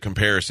use it as a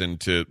comparison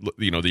to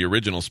the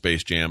original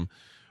Space Jam,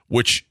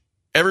 which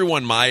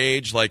everyone my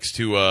age likes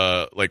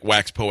to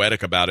wax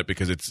poetic about it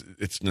because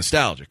it's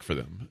nostalgic for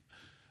them.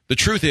 The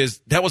truth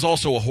is, that was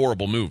also a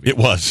horrible movie. It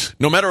was.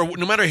 No matter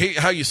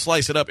how you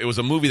slice it up, it was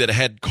a movie that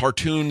had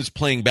cartoons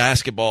playing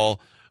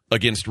basketball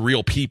against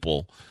real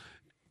people.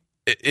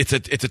 It's a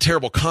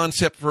terrible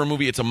concept for a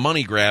movie. It's a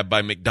money grab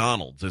by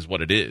McDonald's is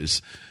what it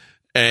is.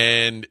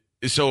 And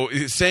so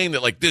saying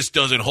that, this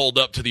doesn't hold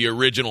up to the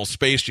original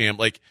Space Jam,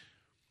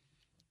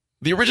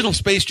 The original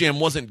Space Jam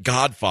wasn't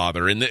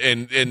Godfather, and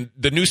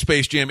the new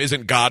Space Jam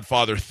isn't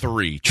Godfather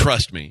 3.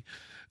 Trust me,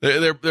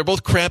 they're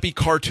both crappy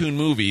cartoon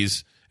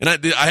movies. And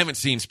I haven't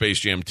seen Space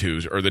Jam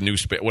 2 or the new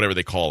whatever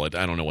they call it.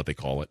 I don't know what they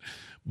call it,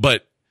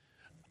 but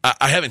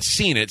I haven't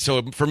seen it.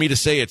 So for me to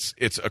say it's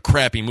a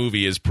crappy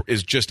movie is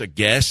just a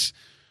guess.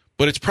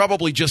 But it's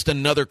probably just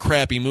another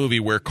crappy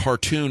movie where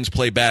cartoons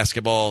play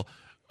basketball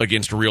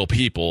against real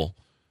people.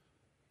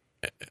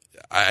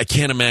 I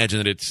can't imagine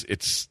that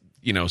it's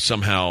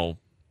somehow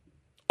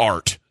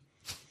art.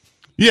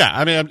 Yeah,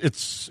 I mean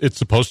it's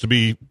supposed to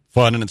be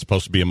fun and it's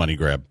supposed to be a money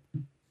grab.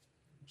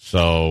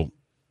 So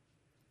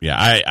yeah,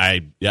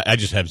 I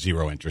just have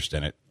zero interest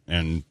in it,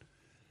 and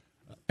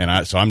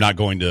I'm not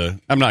going to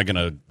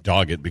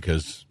dog it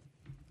because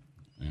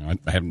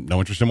I have no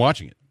interest in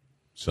watching it.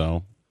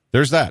 So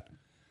there's that.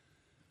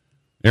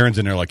 Aaron's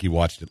in there like he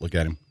watched it. Look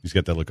at him; he's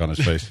got that look on his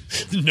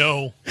face.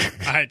 No,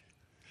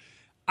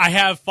 I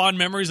have fond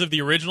memories of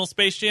the original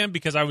Space Jam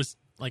because I was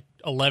like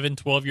 11,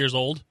 12 years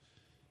old.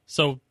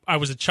 So I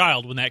was a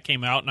child when that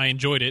came out, and I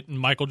enjoyed it. And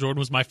Michael Jordan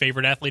was my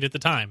favorite athlete at the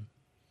time.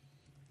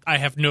 I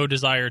have no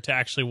desire to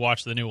actually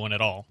watch the new one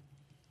at all.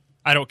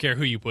 I don't care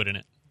who you put in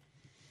it.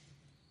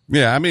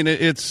 Yeah, I mean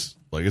it's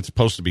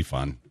supposed to be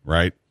fun,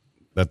 right?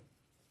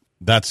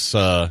 That's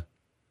and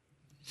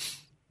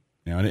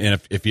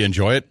if you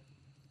enjoy it,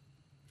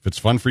 if it's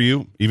fun for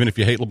you, even if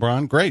you hate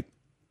LeBron, great.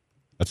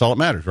 That's all that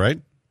matters, right?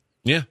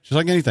 Yeah, just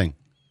like anything.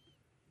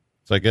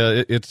 It's like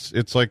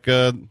it's like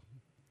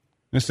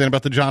saying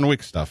about the John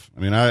Wick stuff.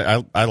 I mean,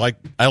 I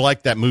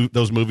like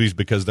those movies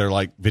because they're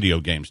like video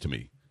games to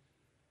me.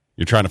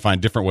 You're trying to find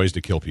different ways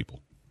to kill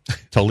people.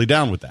 Totally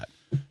down with that.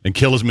 And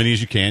kill as many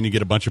as you can. You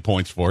get a bunch of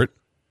points for it.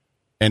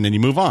 And then you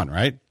move on,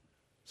 right?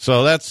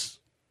 So that's,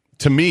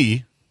 to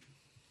me,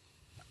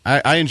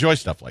 I enjoy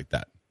stuff like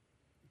that.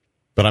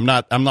 But I'm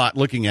not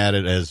looking at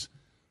it as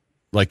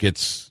like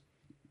it's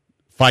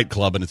Fight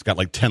Club and it's got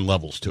like 10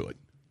 levels to it.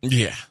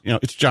 Yeah.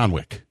 It's John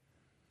Wick.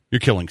 You're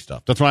killing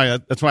stuff. That's why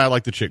I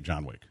like the chick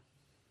John Wick.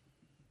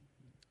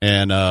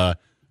 And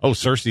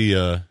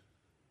Cersei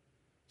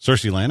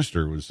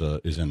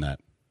Lannister is in that.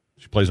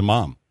 She plays a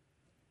mom.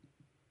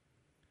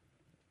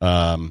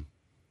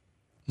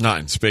 Not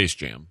in Space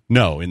Jam.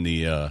 No, in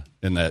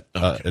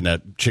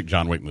that chick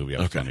John Wick movie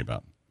I was telling you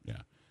about. Yeah.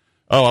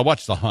 Oh, I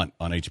watched The Hunt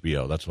on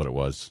HBO. That's what it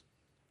was.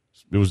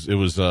 It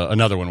was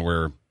another one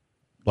where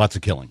lots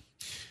of killing.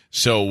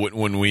 So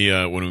when we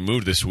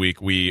moved this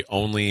week, we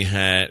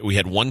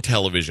had one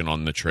television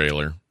on the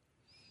trailer,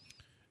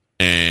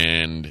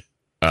 and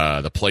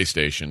the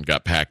PlayStation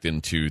got packed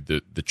into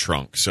the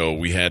trunk.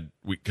 So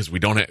because we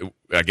don't have,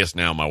 I guess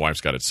now my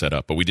wife's got it set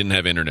up, but we didn't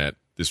have internet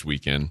this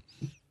weekend,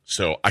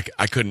 so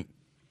I couldn't.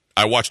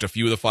 I watched a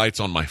few of the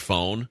fights on my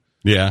phone.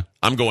 Yeah,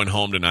 I'm going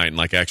home tonight and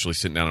like actually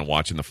sitting down and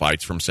watching the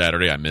fights from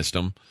Saturday. I missed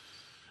them.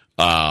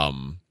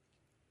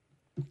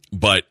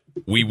 But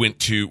we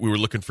were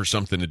looking for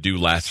something to do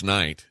last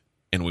night,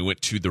 and we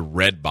went to the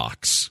Red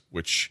Box,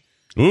 which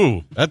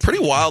that's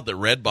pretty wild that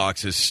Red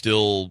Box is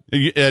still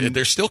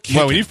they're still kicking.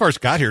 Well, when you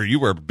first got here, you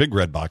were a big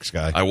Red Box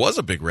guy. I was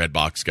a big Red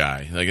Box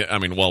guy.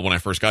 When I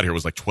first got here, it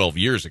was like 12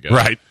 years ago.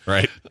 Right.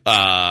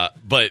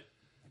 But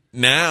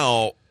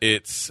now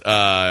it's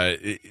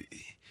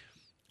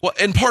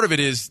and part of it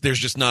is there's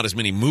just not as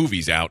many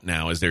movies out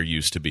now as there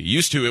used to be.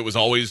 Used to, it was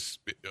always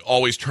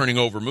turning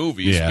over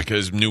movies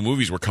because new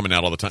movies were coming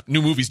out all the time.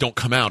 New movies don't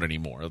come out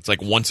anymore. It's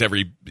like once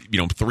every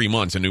 3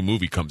 months a new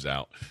movie comes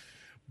out.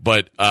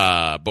 But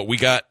we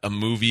got a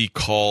movie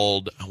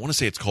called, I want to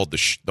say it's called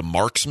The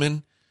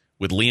Marksman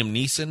with Liam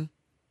Neeson.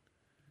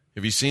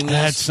 Have you seen this?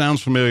 That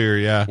sounds familiar,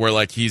 yeah. Where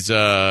like he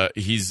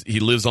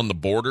lives on the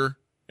border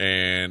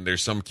and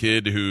there's some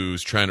kid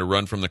who's trying to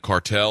run from the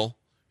cartel.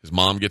 His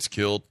mom gets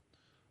killed.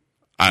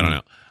 I don't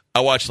know. I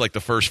watched like the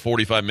first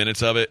 45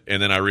 minutes of it,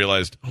 and then I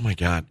realized, oh my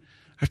God,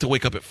 I have to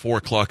wake up at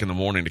 4:00 in the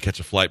morning to catch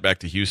a flight back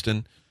to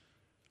Houston.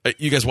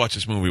 You guys watch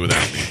this movie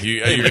without me.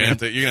 You're gonna have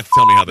to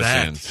tell me how this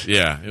ends.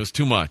 Yeah, it was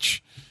too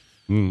much.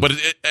 But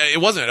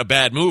it wasn't a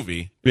bad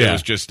movie. Yeah. It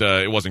was just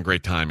it wasn't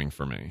great timing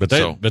for me. But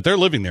they're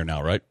living there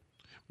now, right?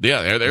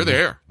 Yeah, they're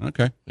there.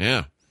 Okay.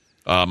 Yeah.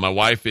 My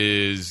wife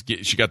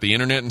she got the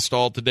internet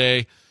installed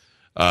today.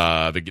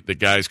 The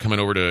guy's coming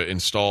over to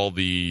install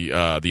the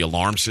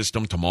alarm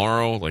system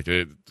tomorrow. Like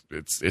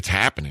it's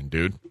happening,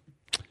 dude.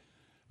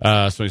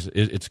 So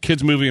it's a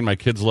kids' movie, and my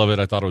kids love it.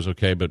 I thought it was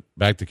okay, but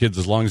back to kids,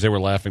 as long as they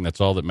were laughing,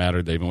 that's all that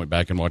mattered. They even went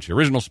back and watched the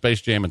original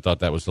Space Jam and thought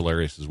that was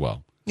hilarious as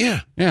well.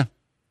 Yeah.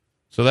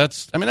 So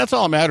that's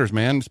all that matters,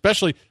 man.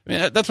 Especially,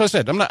 that's what I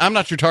said. I'm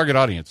not your target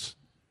audience.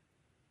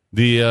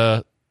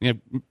 The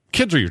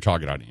kids are your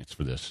target audience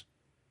for this.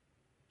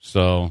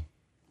 So,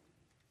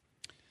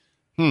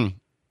 somebody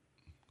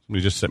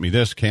just sent me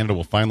this. Canada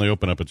will finally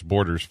open up its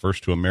borders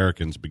first to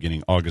Americans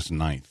beginning August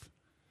 9th.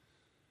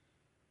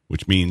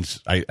 Which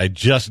means I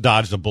just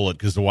dodged a bullet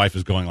because the wife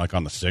is going like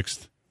on the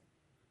 6th.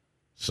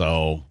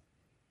 So,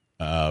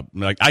 I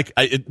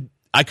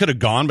could have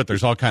gone, but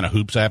there's all kind of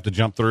hoops I have to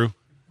jump through.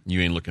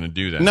 You ain't looking to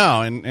do that.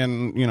 No, and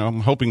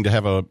I'm hoping to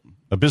have a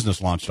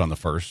business launched on the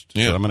 1st.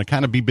 Yeah. So I'm going to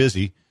kind of be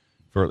busy.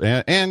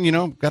 And you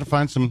know, got to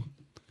find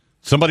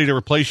somebody to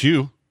replace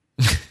you.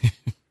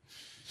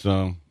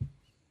 So,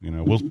 you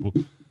know,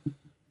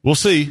 we'll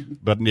see.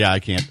 But yeah, I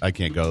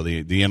can't go.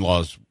 The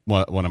in-laws,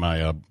 one of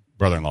my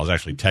brother-in-laws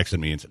actually texted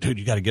me and said, "Dude,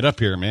 you got to get up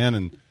here, man."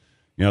 And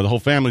you know, the whole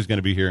family's going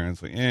to be here. And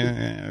it's like,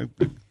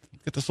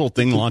 get this whole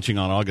thing launching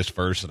on August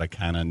 1st that I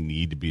kind of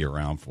need to be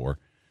around for.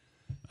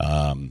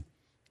 And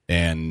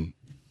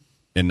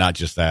not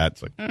just that.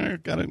 It's like, we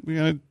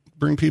gotta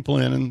bring people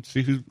in and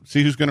see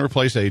who's going to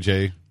replace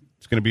AJ.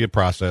 It's going to be a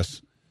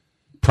process.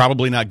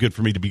 Probably not good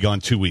for me to be gone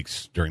 2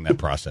 weeks during that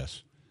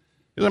process.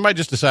 Because I might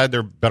just decide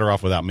they're better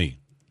off without me,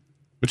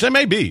 which they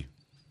may be.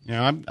 You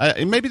know,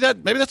 maybe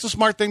that's a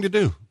smart thing to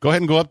do. Go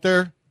ahead and go up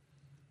there.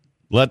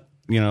 Let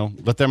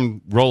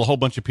them roll a whole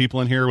bunch of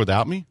people in here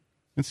without me,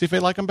 and see if they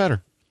like them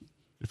better.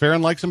 If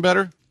Aaron likes them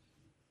better,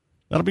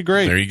 that'll be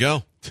great. There you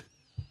go.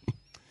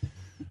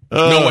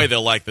 No way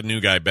they'll like the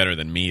new guy better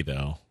than me,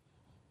 though.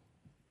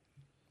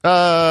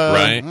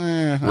 Right?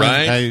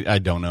 Right? I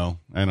don't know.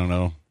 I don't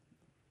know.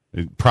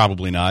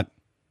 Probably not.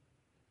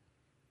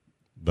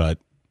 But,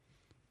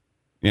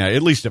 yeah,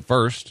 at least at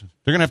first.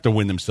 They're going to have to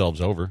win themselves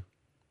over.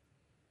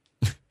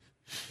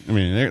 I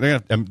mean, they're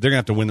going to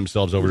have to win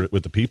themselves over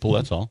with the people,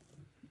 that's all.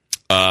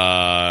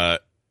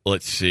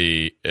 Let's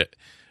see.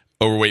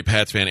 Overweight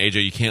Pats fan,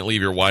 AJ, you can't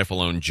leave your wife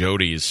alone.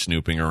 Jody is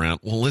snooping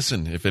around. Well,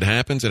 listen, if it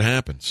happens, it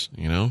happens,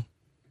 you know?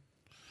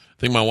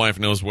 I think my wife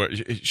knows where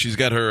she's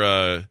got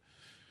her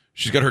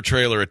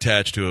trailer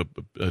attached to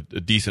a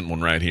decent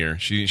one right here.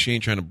 She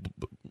ain't trying to.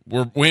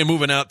 We ain't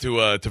moving out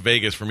to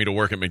Vegas for me to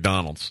work at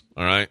McDonald's.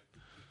 All right.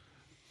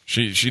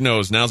 She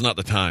knows now's not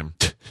the time.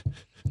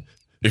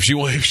 If she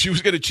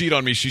was going to cheat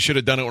on me, she should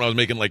have done it when I was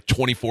making like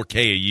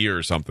 $24K a year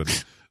or something.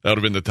 That would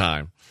have been the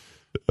time.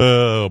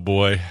 Oh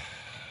boy.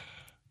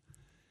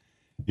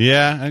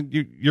 Yeah,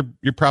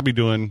 you're probably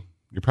doing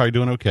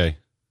okay.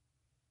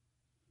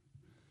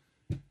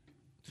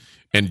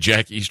 And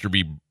Jack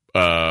Easterby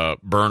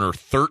burner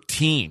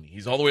 13.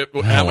 He's all the way up.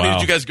 How many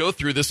did you guys go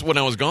through? This is when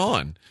I was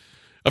gone.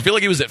 I feel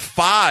like he was at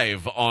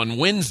 5 on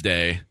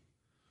Wednesday.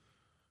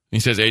 He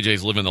says,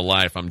 AJ's living the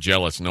life. I'm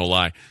jealous, no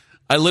lie.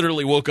 I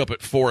literally woke up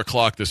at 4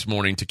 o'clock this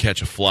morning to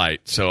catch a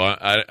flight. So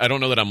I don't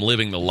know that I'm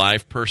living the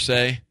life per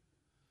se,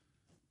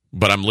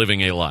 but I'm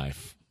living a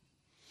life.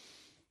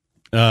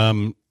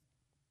 Curtis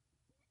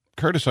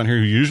on here,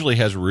 who usually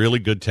has really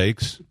good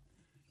takes,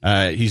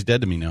 he's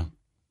dead to me now.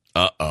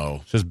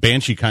 Uh-oh. Says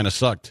Banshee kind of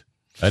sucked.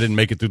 I didn't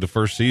make it through the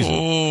first season.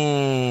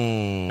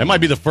 Oh. That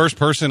might be the first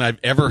person I've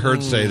ever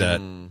heard say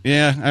that.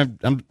 Yeah,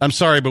 I'm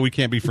sorry, but we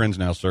can't be friends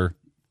now, sir.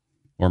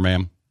 Or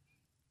ma'am.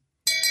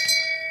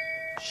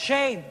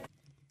 Shame.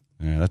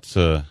 Yeah, that's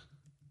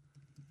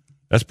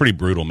pretty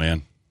brutal,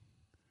 man.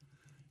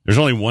 There's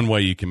only one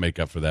way you can make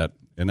up for that,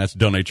 and that's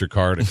donate your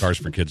car to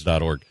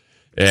carsforkids.org.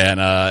 And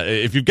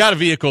if you've got a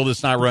vehicle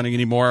that's not running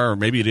anymore, or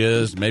maybe it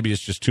is, maybe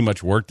it's just too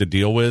much work to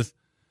deal with,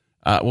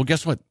 well,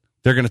 guess what?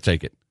 They're going to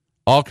take it.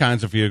 All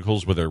kinds of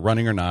vehicles, whether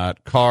running or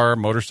not, car,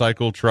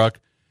 motorcycle, truck.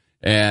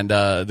 And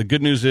the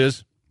good news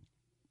is,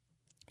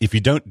 if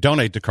you don't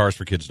donate to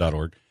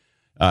carsforkids.org,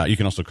 you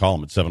can also call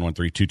them at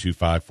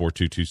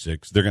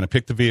 713-225-4226. They're going to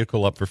pick the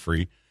vehicle up for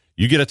free.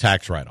 You get a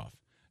tax write-off.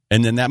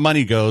 And then that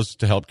money goes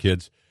to help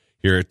kids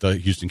here at the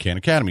Houston Can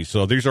Academy.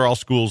 So these are all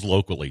schools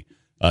locally.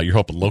 You're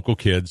helping local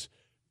kids,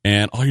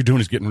 and all you're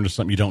doing is getting rid of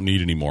something you don't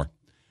need anymore.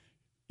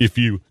 If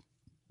you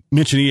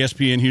mention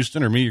ESPN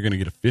Houston or me, you're going to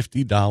get a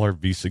 $50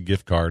 Visa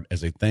gift card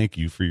as a thank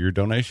you for your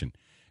donation.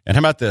 And how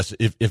about this?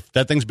 If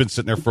that thing's been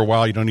sitting there for a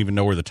while, you don't even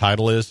know where the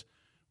title is,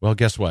 well,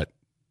 guess what?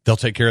 They'll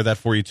take care of that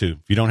for you, too.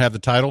 If you don't have the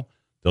title,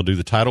 they'll do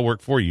the title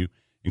work for you,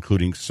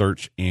 including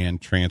search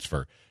and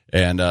transfer.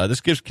 And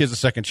this gives kids a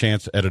second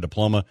chance at a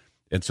diploma.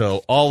 And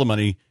so all the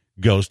money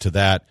goes to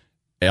that.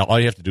 All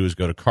you have to do is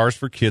go to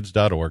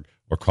carsforkids.org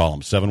or call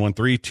them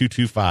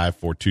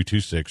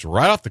 713-225-4226.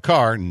 Right off the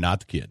car, not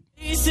the kid.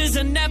 Pieces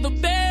have never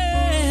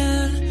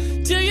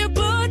been till you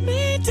put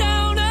me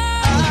down.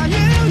 I knew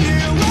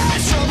you were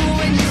trouble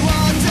when you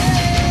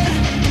wanted.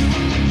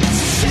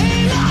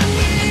 Shame on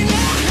me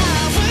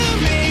now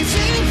for me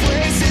to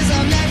places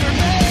I've never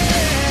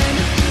been.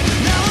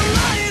 Now I'm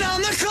lying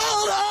on the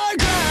cold hard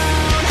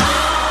ground.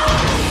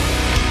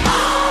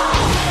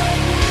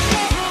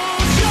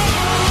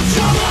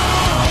 Trouble.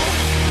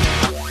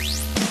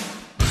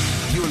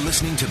 You're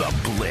listening to The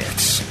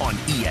Blitz on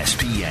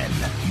ESPN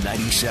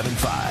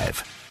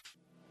 97.5.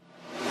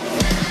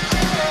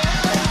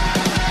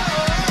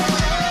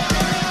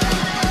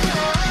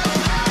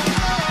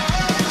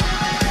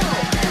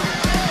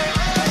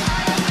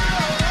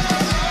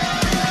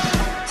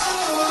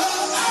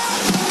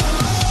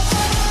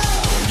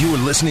 You're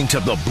listening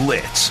to The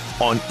Blitz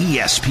on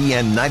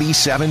ESPN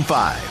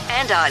 97.5.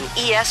 And on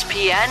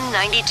ESPN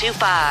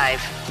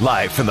 92.5.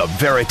 Live from the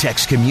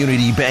Veritex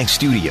Community Bank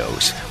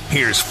Studios,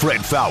 here's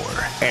Fred Faour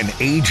and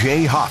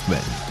AJ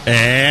Hoffman.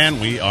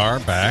 And we are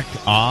back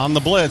on The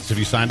Blitz. Have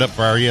you signed up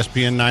for our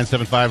ESPN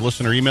 975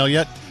 listener email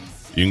yet?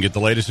 You can get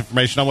the latest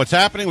information on what's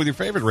happening with your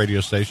favorite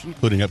radio station,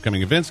 including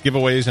upcoming events,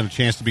 giveaways, and a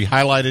chance to be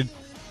highlighted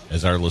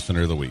as our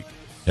listener of the week.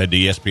 Head to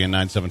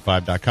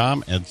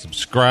ESPN975.com and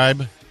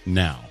subscribe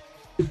now.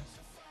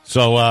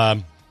 So,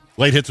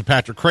 late hits of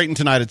Patrick Creighton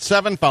tonight at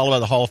 7, followed by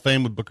the Hall of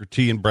Fame with Booker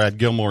T and Brad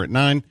Gilmore at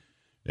 9.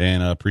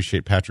 And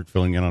appreciate Patrick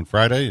filling in on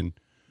Friday. And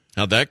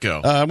how'd that go?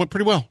 Went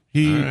pretty well.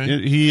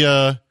 We'd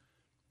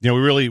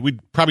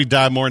probably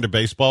dive more into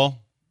baseball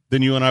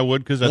than you and I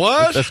would because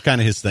that's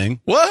kind of his thing.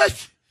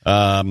 What?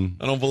 I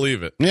don't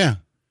believe it. Yeah.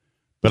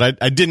 But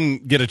I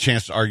didn't get a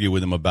chance to argue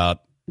with him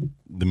about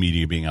the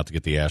media being out to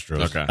get the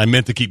Astros. Okay. I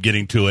meant to keep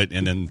getting to it,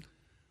 and then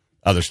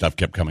other stuff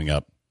kept coming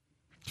up.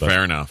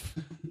 Fair enough.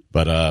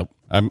 But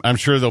I'm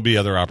sure there'll be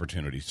other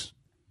opportunities,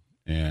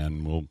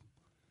 and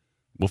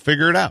we'll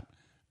figure it out.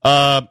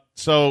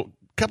 So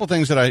a couple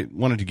things that I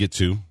wanted to get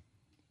to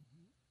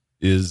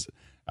is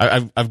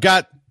I've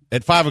got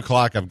at 5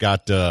 o'clock. I've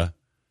got a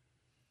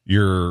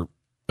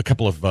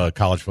couple of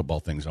college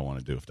football things I want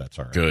to do, if that's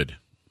all right. Good,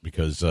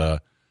 because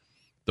the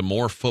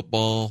more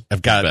football, the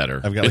better.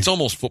 It's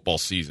almost football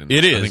season.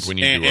 It is. I think we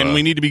need and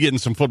we need to be getting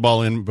some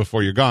football in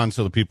before you're gone,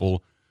 so the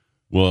people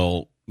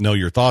will know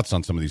your thoughts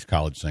on some of these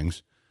college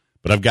things.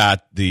 But I've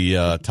got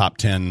the top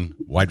 10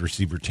 wide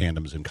receiver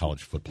tandems in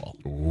college football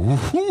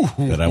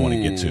that I want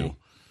to get to.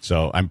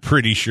 So I'm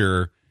pretty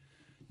sure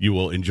you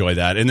will enjoy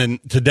that. And then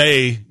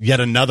today, yet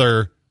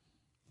another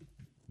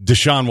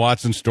Deshaun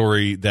Watson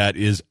story that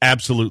is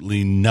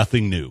absolutely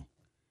nothing new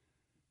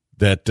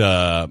that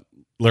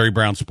Larry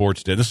Brown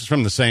Sports did. This is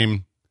from the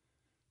same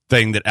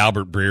thing that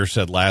Albert Breer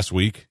said last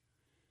week.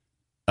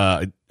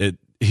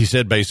 He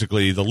said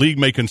basically the league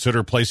may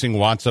consider placing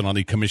Watson on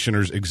the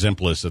commissioner's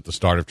exempt list at the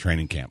start of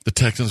training camp. The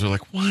Texans are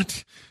like,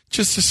 what?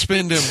 Just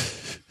suspend him.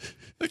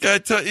 The guy,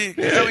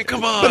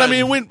 come on. But I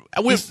mean, when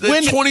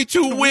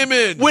 22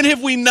 women. When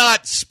have we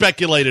not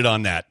speculated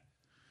on that?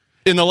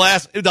 In the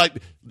last,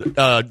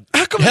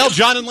 hell,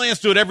 John and Lance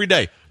do it every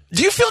day.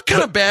 Do you feel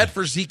kind of bad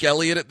for Zeke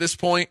Elliott at this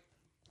point,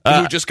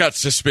 who just got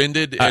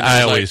suspended? And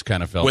I always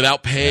kind of felt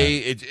without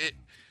pay. Yeah.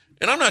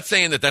 And I'm not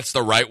saying that that's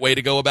the right way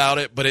to go about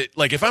it, but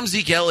if I'm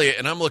Zeke Elliott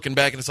and I'm looking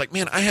back and it's like,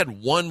 man, I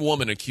had one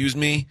woman accuse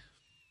me.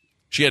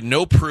 She had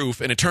no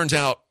proof, and it turns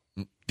out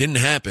it didn't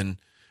happen.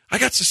 I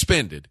got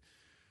suspended.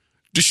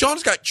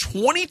 Deshaun's got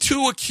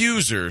 22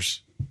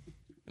 accusers, and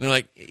they're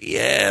like,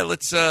 yeah,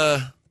 let's go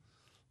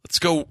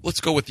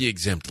with the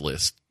exempt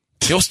list.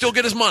 He'll still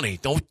get his money.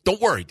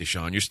 Don't worry,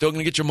 Deshaun. You're still going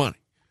to get your money.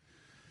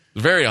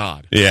 Very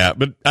odd. Yeah,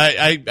 but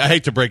I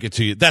hate to break it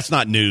to you. That's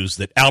not news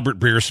that Albert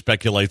Breer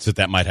speculates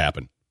that might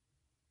happen.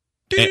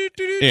 I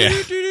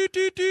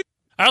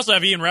also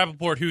have Ian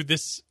Rappaport, who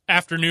this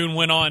afternoon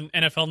went on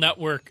NFL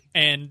Network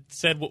and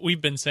said what we've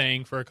been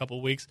saying for a couple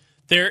of weeks.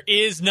 There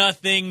is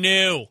nothing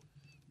new.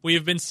 We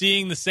have been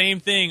seeing the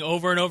same thing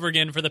over and over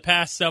again for the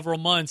past several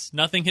months.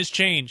 Nothing has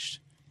changed.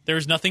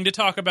 There's nothing to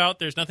talk about.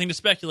 There's nothing to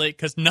speculate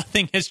because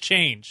nothing has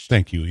changed.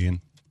 Thank you,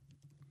 Ian.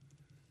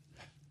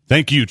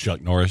 Thank you,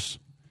 Chuck Norris.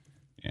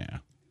 Yeah.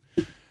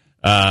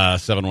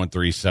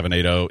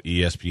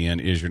 713-780-ESPN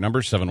is your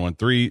number,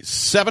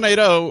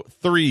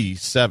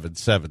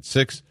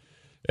 713-780-3776.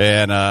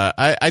 And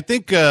I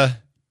think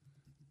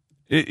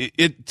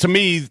it to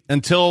me,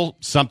 until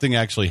something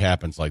actually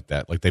happens like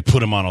that, like they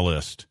put him on a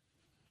list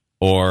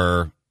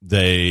or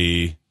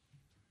they,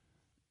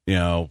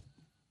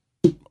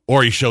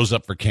 or he shows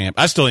up for camp,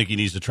 I still think he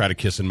needs to try to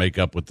kiss and make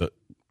up with the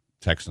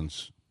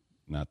Texans,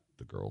 not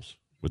the girls,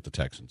 with the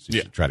Texans. He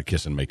should try to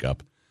kiss and make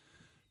up.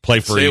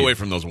 Stay away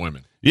from those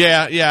women.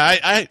 Yeah.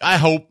 I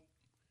hope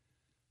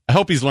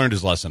he's learned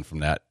his lesson from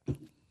that.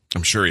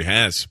 I'm sure he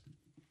has.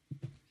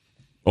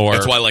 Or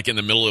that's why, in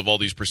the middle of all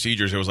these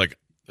procedures, it was like,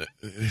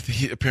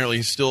 apparently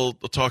he's still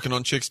talking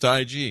on chicks to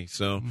IG.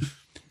 So,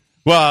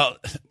 well,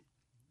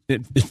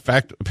 in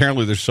fact,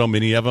 apparently there's so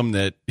many of them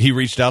that he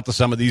reached out to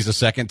some of these a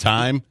second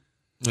time.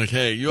 Like,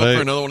 hey, you up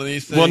for another one of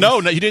these things? Well,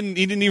 no, he didn't.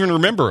 He didn't even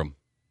remember them.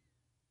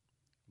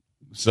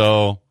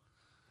 So,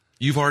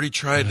 you've already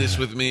tried this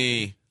with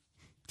me.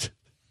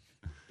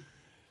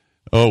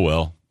 Oh,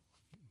 well.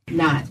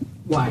 Not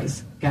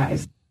wise,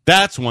 guys.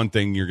 That's one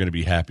thing you're going to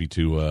be happy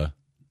to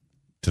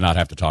not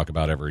have to talk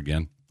about ever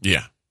again.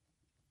 Yeah.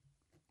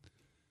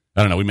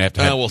 I don't know. We may have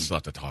to. We'll still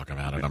have to talk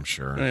about it, I'm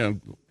sure.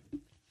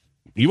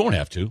 You won't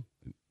have to.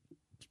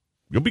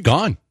 You'll be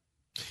gone.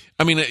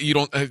 I mean, you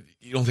don't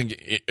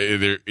think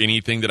there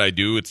anything that I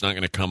do, it's not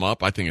going to come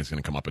up? I think it's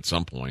going to come up at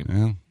some point.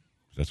 Yeah,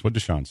 that's what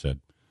Deshaun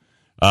said.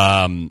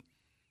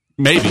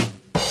 Maybe.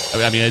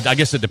 I mean, I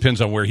guess it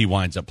depends on where he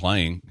winds up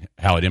playing,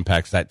 how it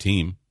impacts that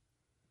team.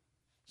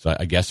 So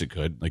I guess it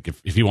could. Like,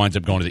 if he winds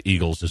up going to the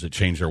Eagles, does it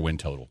change their win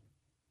total?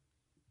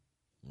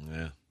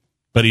 Yeah.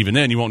 But even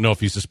then, you won't know if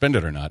he's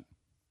suspended or not.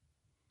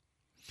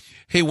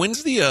 Hey,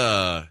 when's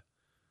the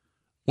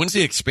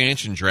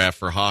expansion draft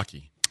for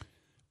hockey?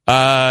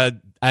 I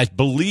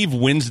believe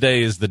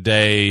Wednesday is the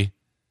day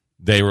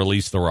they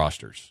release the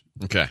rosters.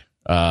 Okay.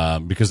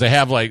 Because they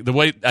have, the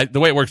way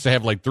it works, they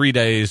have 3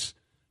 days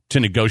to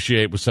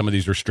negotiate with some of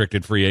these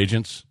restricted free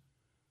agents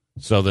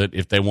so that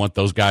if they want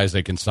those guys,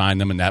 they can sign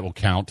them, and that will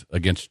count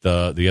against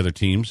the other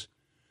teams.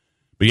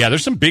 But, yeah,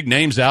 there's some big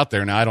names out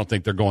there now. I don't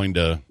think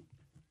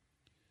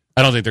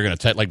I don't think they're going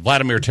to like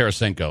Vladimir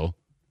Tarasenko.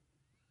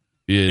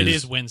 It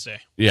is Wednesday.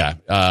 Yeah.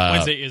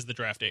 Wednesday is the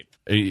draft date.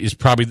 Is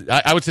probably,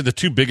 I would say the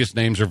two biggest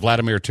names are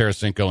Vladimir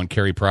Tarasenko and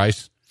Carey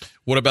Price.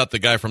 What about the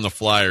guy from the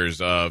Flyers,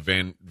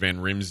 Van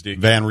Riemsdyk?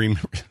 Van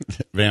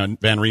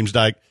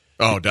Riemsdyk.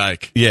 Oh,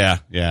 Dyke. Yeah.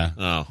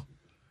 Oh.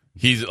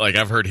 He's like,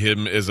 I've heard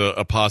him as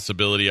a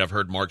possibility. I've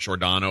heard Mark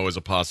Giordano as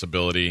a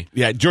possibility.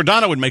 Yeah,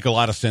 Giordano would make a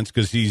lot of sense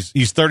because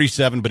he's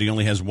 37, but he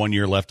only has 1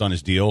 year left on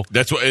his deal.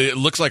 That's what it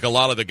looks like. A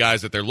lot of the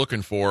guys that they're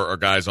looking for are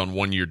guys on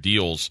 1 year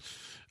deals.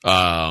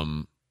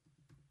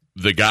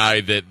 The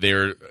guy that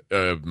they're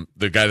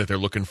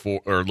looking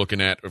for or looking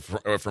at,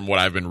 from what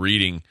I've been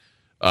reading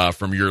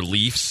from your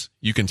Leafs,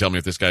 you can tell me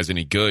if this guy's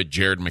any good.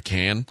 Jared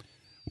McCann.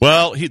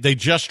 Well, they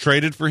just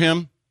traded for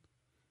him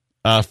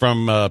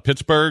from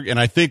Pittsburgh, and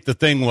I think the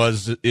thing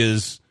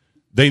is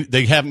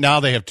they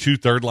have 2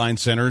 third-line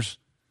centers.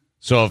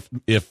 So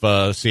if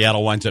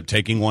Seattle winds up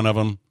taking one of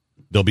them,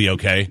 they'll be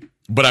okay.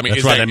 But I mean,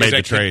 that's why they made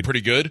the trade.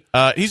 Pretty good.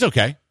 He's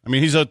okay. I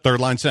mean, he's a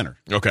third-line center.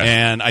 Okay,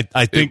 and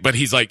I think, but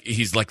he's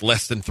like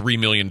less than $3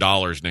 million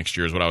next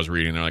year is what I was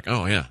reading. They're like,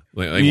 oh yeah,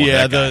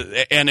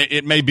 and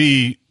it may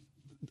be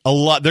a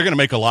lot. They're going to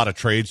make a lot of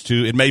trades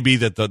too. It may be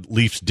that the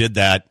Leafs did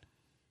that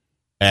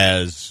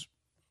as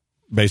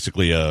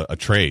basically a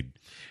trade.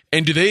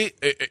 And do they,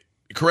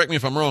 correct me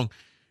if I'm wrong,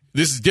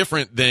 this is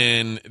different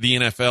than the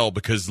NFL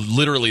because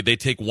literally they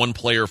take one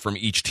player from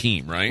each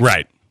team, right?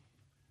 Right.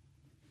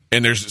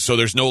 And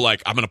there's no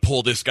like, I'm going to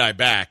pull this guy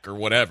back or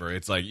whatever.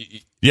 It's like,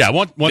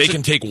 once they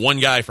can take one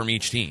guy from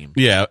each team.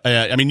 Yeah.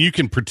 I mean, you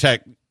can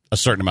protect a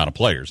certain amount of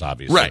players,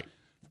 obviously. Right.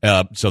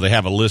 So they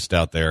have a list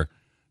out there.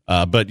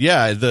 But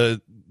yeah,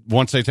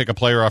 once they take a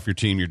player off your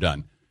team, you're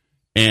done.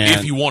 And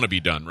if you want to be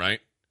done, right?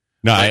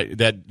 No, right?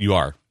 That you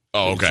are.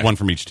 Oh, okay. It's one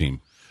from each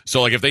team.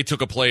 So, like, if they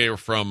took a player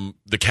from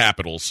the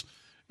Capitals,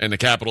 and the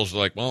Capitals are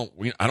like, well,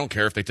 I don't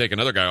care if they take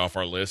another guy off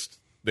our list.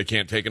 They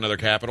can't take another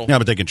Capital? Yeah,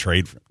 but they can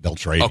trade. They'll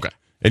trade. Okay.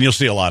 And you'll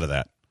see a lot of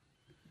that.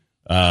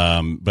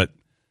 But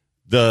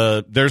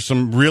there's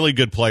some really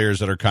good players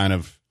that are kind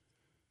of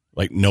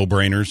like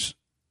no-brainers,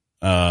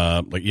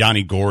 like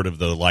Yanni Gourde of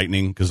the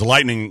Lightning, because the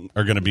Lightning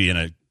are going to be in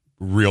a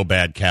real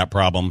bad cap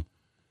problem.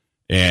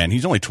 And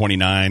he's only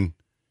 29,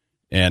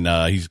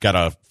 and he's got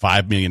a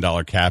 $5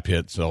 million cap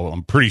hit, so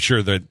I'm pretty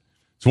sure that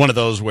it's one of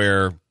those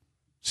where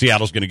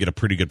Seattle's going to get a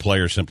pretty good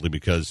player simply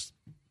because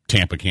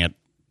Tampa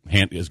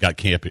has got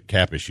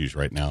cap issues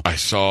right now. I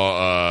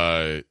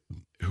saw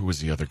who was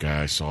the other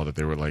guy I saw that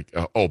they were like,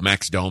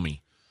 Max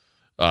Domi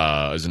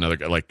is another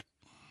guy. Like,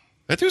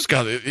 that dude's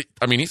got,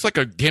 I mean, he's like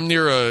a damn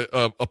near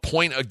a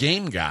point a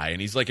game guy,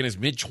 and he's like in his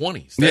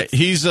mid-20s. Yeah,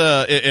 he's,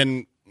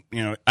 and,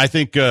 you know, I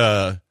think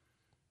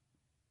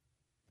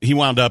he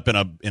wound up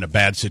in a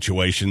bad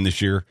situation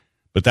this year,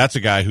 but that's a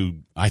guy who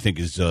I think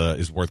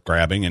is worth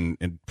grabbing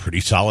and pretty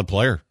solid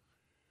player.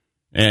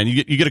 And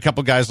you get a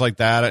couple guys like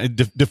that.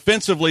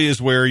 Defensively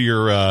is where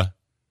you're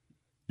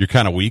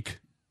kind of weak,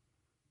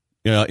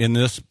 in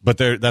this. But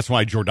that's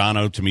why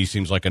Giordano to me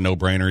seems like a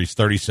no-brainer. He's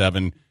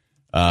 37.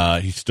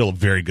 He's still a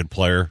very good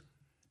player,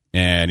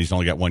 and he's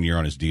only got 1 year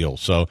on his deal.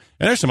 So,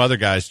 and there's some other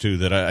guys too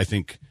that I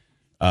think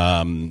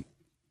that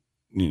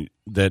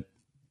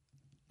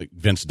like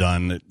Vince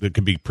Dunn that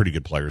could be pretty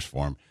good players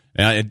for him.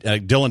 And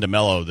Dylan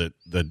DeMello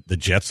that the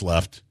Jets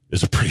left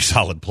is a pretty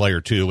solid player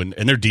too, and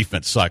their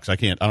defense sucks. I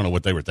don't know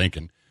what they were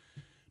thinking,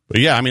 but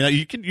yeah, I mean,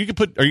 you could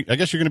put. I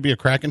guess you're going to be a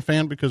Kraken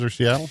fan because they're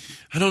Seattle.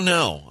 I don't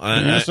know.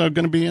 You're also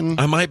going to be in.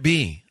 I might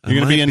be. You're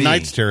going to be in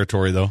Knights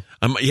territory though.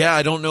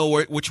 I don't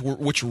know which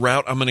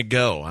route I'm going to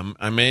go.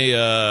 I may.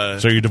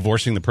 So you're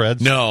divorcing the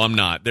Preds? No, I'm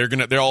not.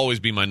 They'll always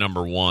be my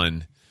number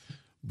one,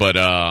 but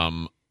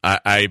I'm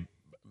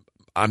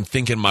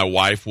thinking my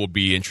wife will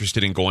be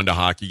interested in going to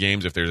hockey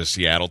games if there's a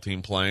Seattle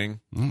team playing.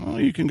 Well,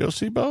 you can go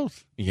see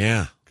both.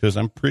 Yeah. Because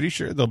I'm pretty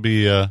sure they'll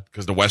be...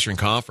 Because the Western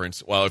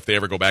Conference, well, if they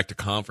ever go back to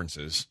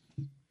conferences.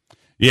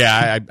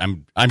 Yeah,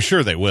 I'm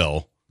sure they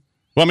will.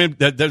 Well, I mean,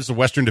 there's the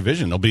Western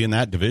Division. They'll be in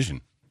that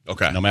division.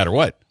 Okay. No matter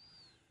what.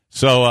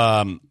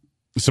 So,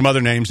 some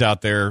other names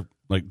out there,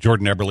 like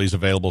Jordan Eberle's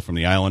available from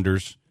the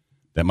Islanders.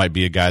 That might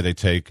be a guy they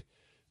take.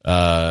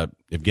 Evgeny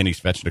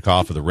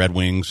Svechnikov of the Red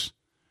Wings.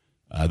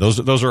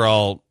 Those are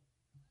all,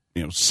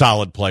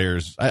 solid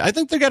players. I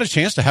think they got a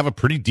chance to have a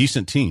pretty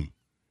decent team.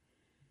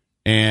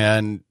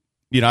 And,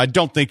 I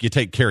don't think you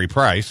take Carey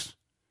Price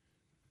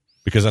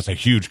because that's a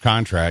huge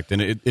contract.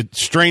 And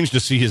it's strange to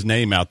see his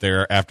name out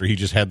there after he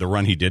just had the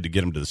run he did to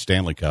get him to the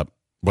Stanley Cup.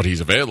 But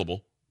he's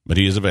available. But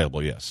he is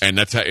available, yes. And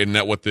isn't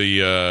that what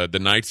the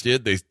Knights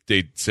did?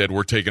 They said,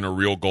 we're taking a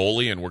real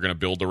goalie and we're going to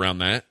build around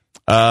that?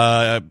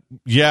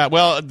 Yeah,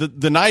 well,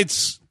 the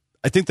Knights,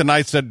 I think the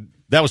Knights said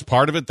that was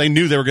part of it. They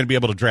knew they were going to be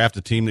able to draft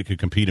a team that could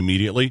compete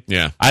immediately.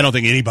 Yeah. I don't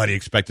think anybody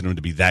expected them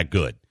to be that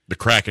good. The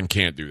Kraken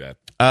can't do that.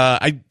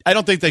 I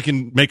don't think they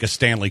can make a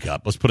Stanley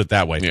Cup. Let's put it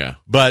that way. Yeah.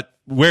 But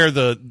what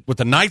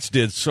the Knights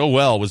did so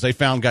well was they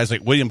found guys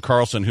like William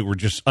Karlsson who were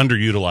just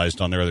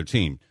underutilized on their other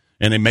team,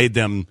 and they made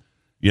them,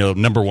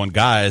 number one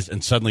guys,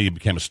 and suddenly he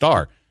became a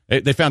star.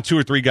 They found 2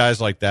 or 3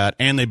 guys like that,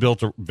 and they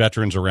built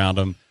veterans around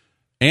them.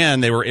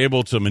 And they were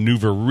able to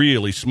maneuver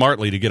really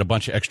smartly to get a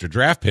bunch of extra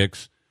draft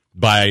picks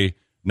by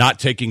not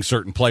taking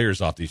certain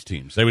players off these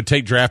teams. They would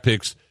take draft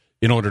picks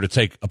in order to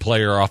take a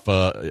player off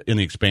in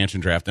the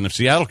expansion draft. And if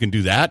Seattle can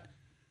do that,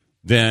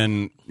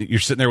 then you're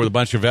sitting there with a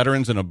bunch of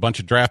veterans and a bunch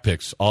of draft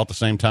picks all at the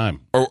same time.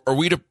 Are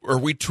we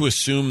to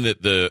assume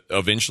that the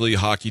eventually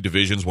hockey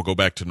divisions will go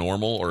back to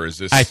normal, or is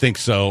this? I think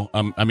so.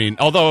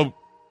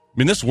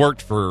 This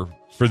worked for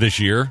this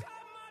year.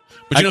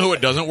 But you know who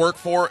it doesn't work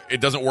for?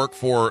 It doesn't work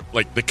for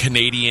like the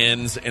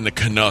Canadiens and the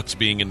Canucks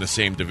being in the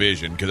same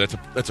division, because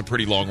that's a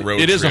pretty long road.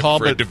 It trip is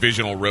for a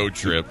divisional road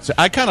trip. So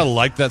I kind of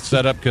like that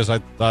setup because I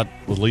thought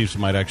the Leafs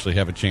might actually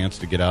have a chance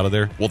to get out of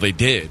there. Well, they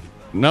did.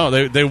 No,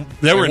 they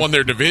won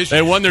their division.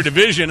 They won their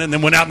division and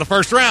then went out in the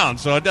first round,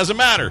 so it doesn't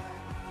matter.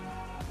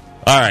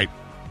 All right,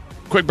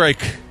 quick break.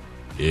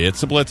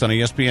 It's the Blitz on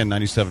ESPN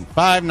 97.5,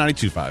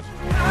 92.5.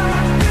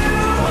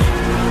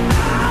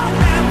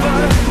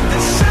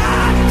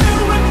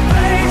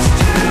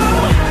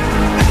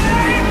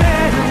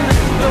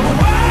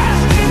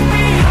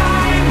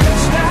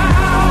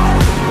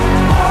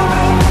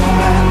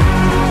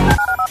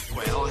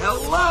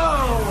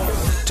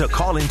 To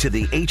call into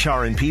the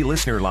HR&P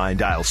listener line,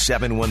 dial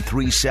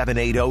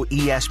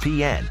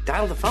 713-780-ESPN.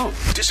 Dial the phone.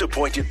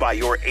 Disappointed by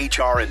your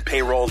HR and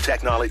payroll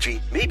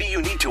technology? Maybe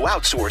you need to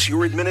outsource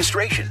your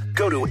administration.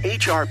 Go to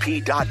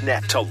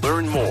hrp.net to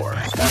learn more.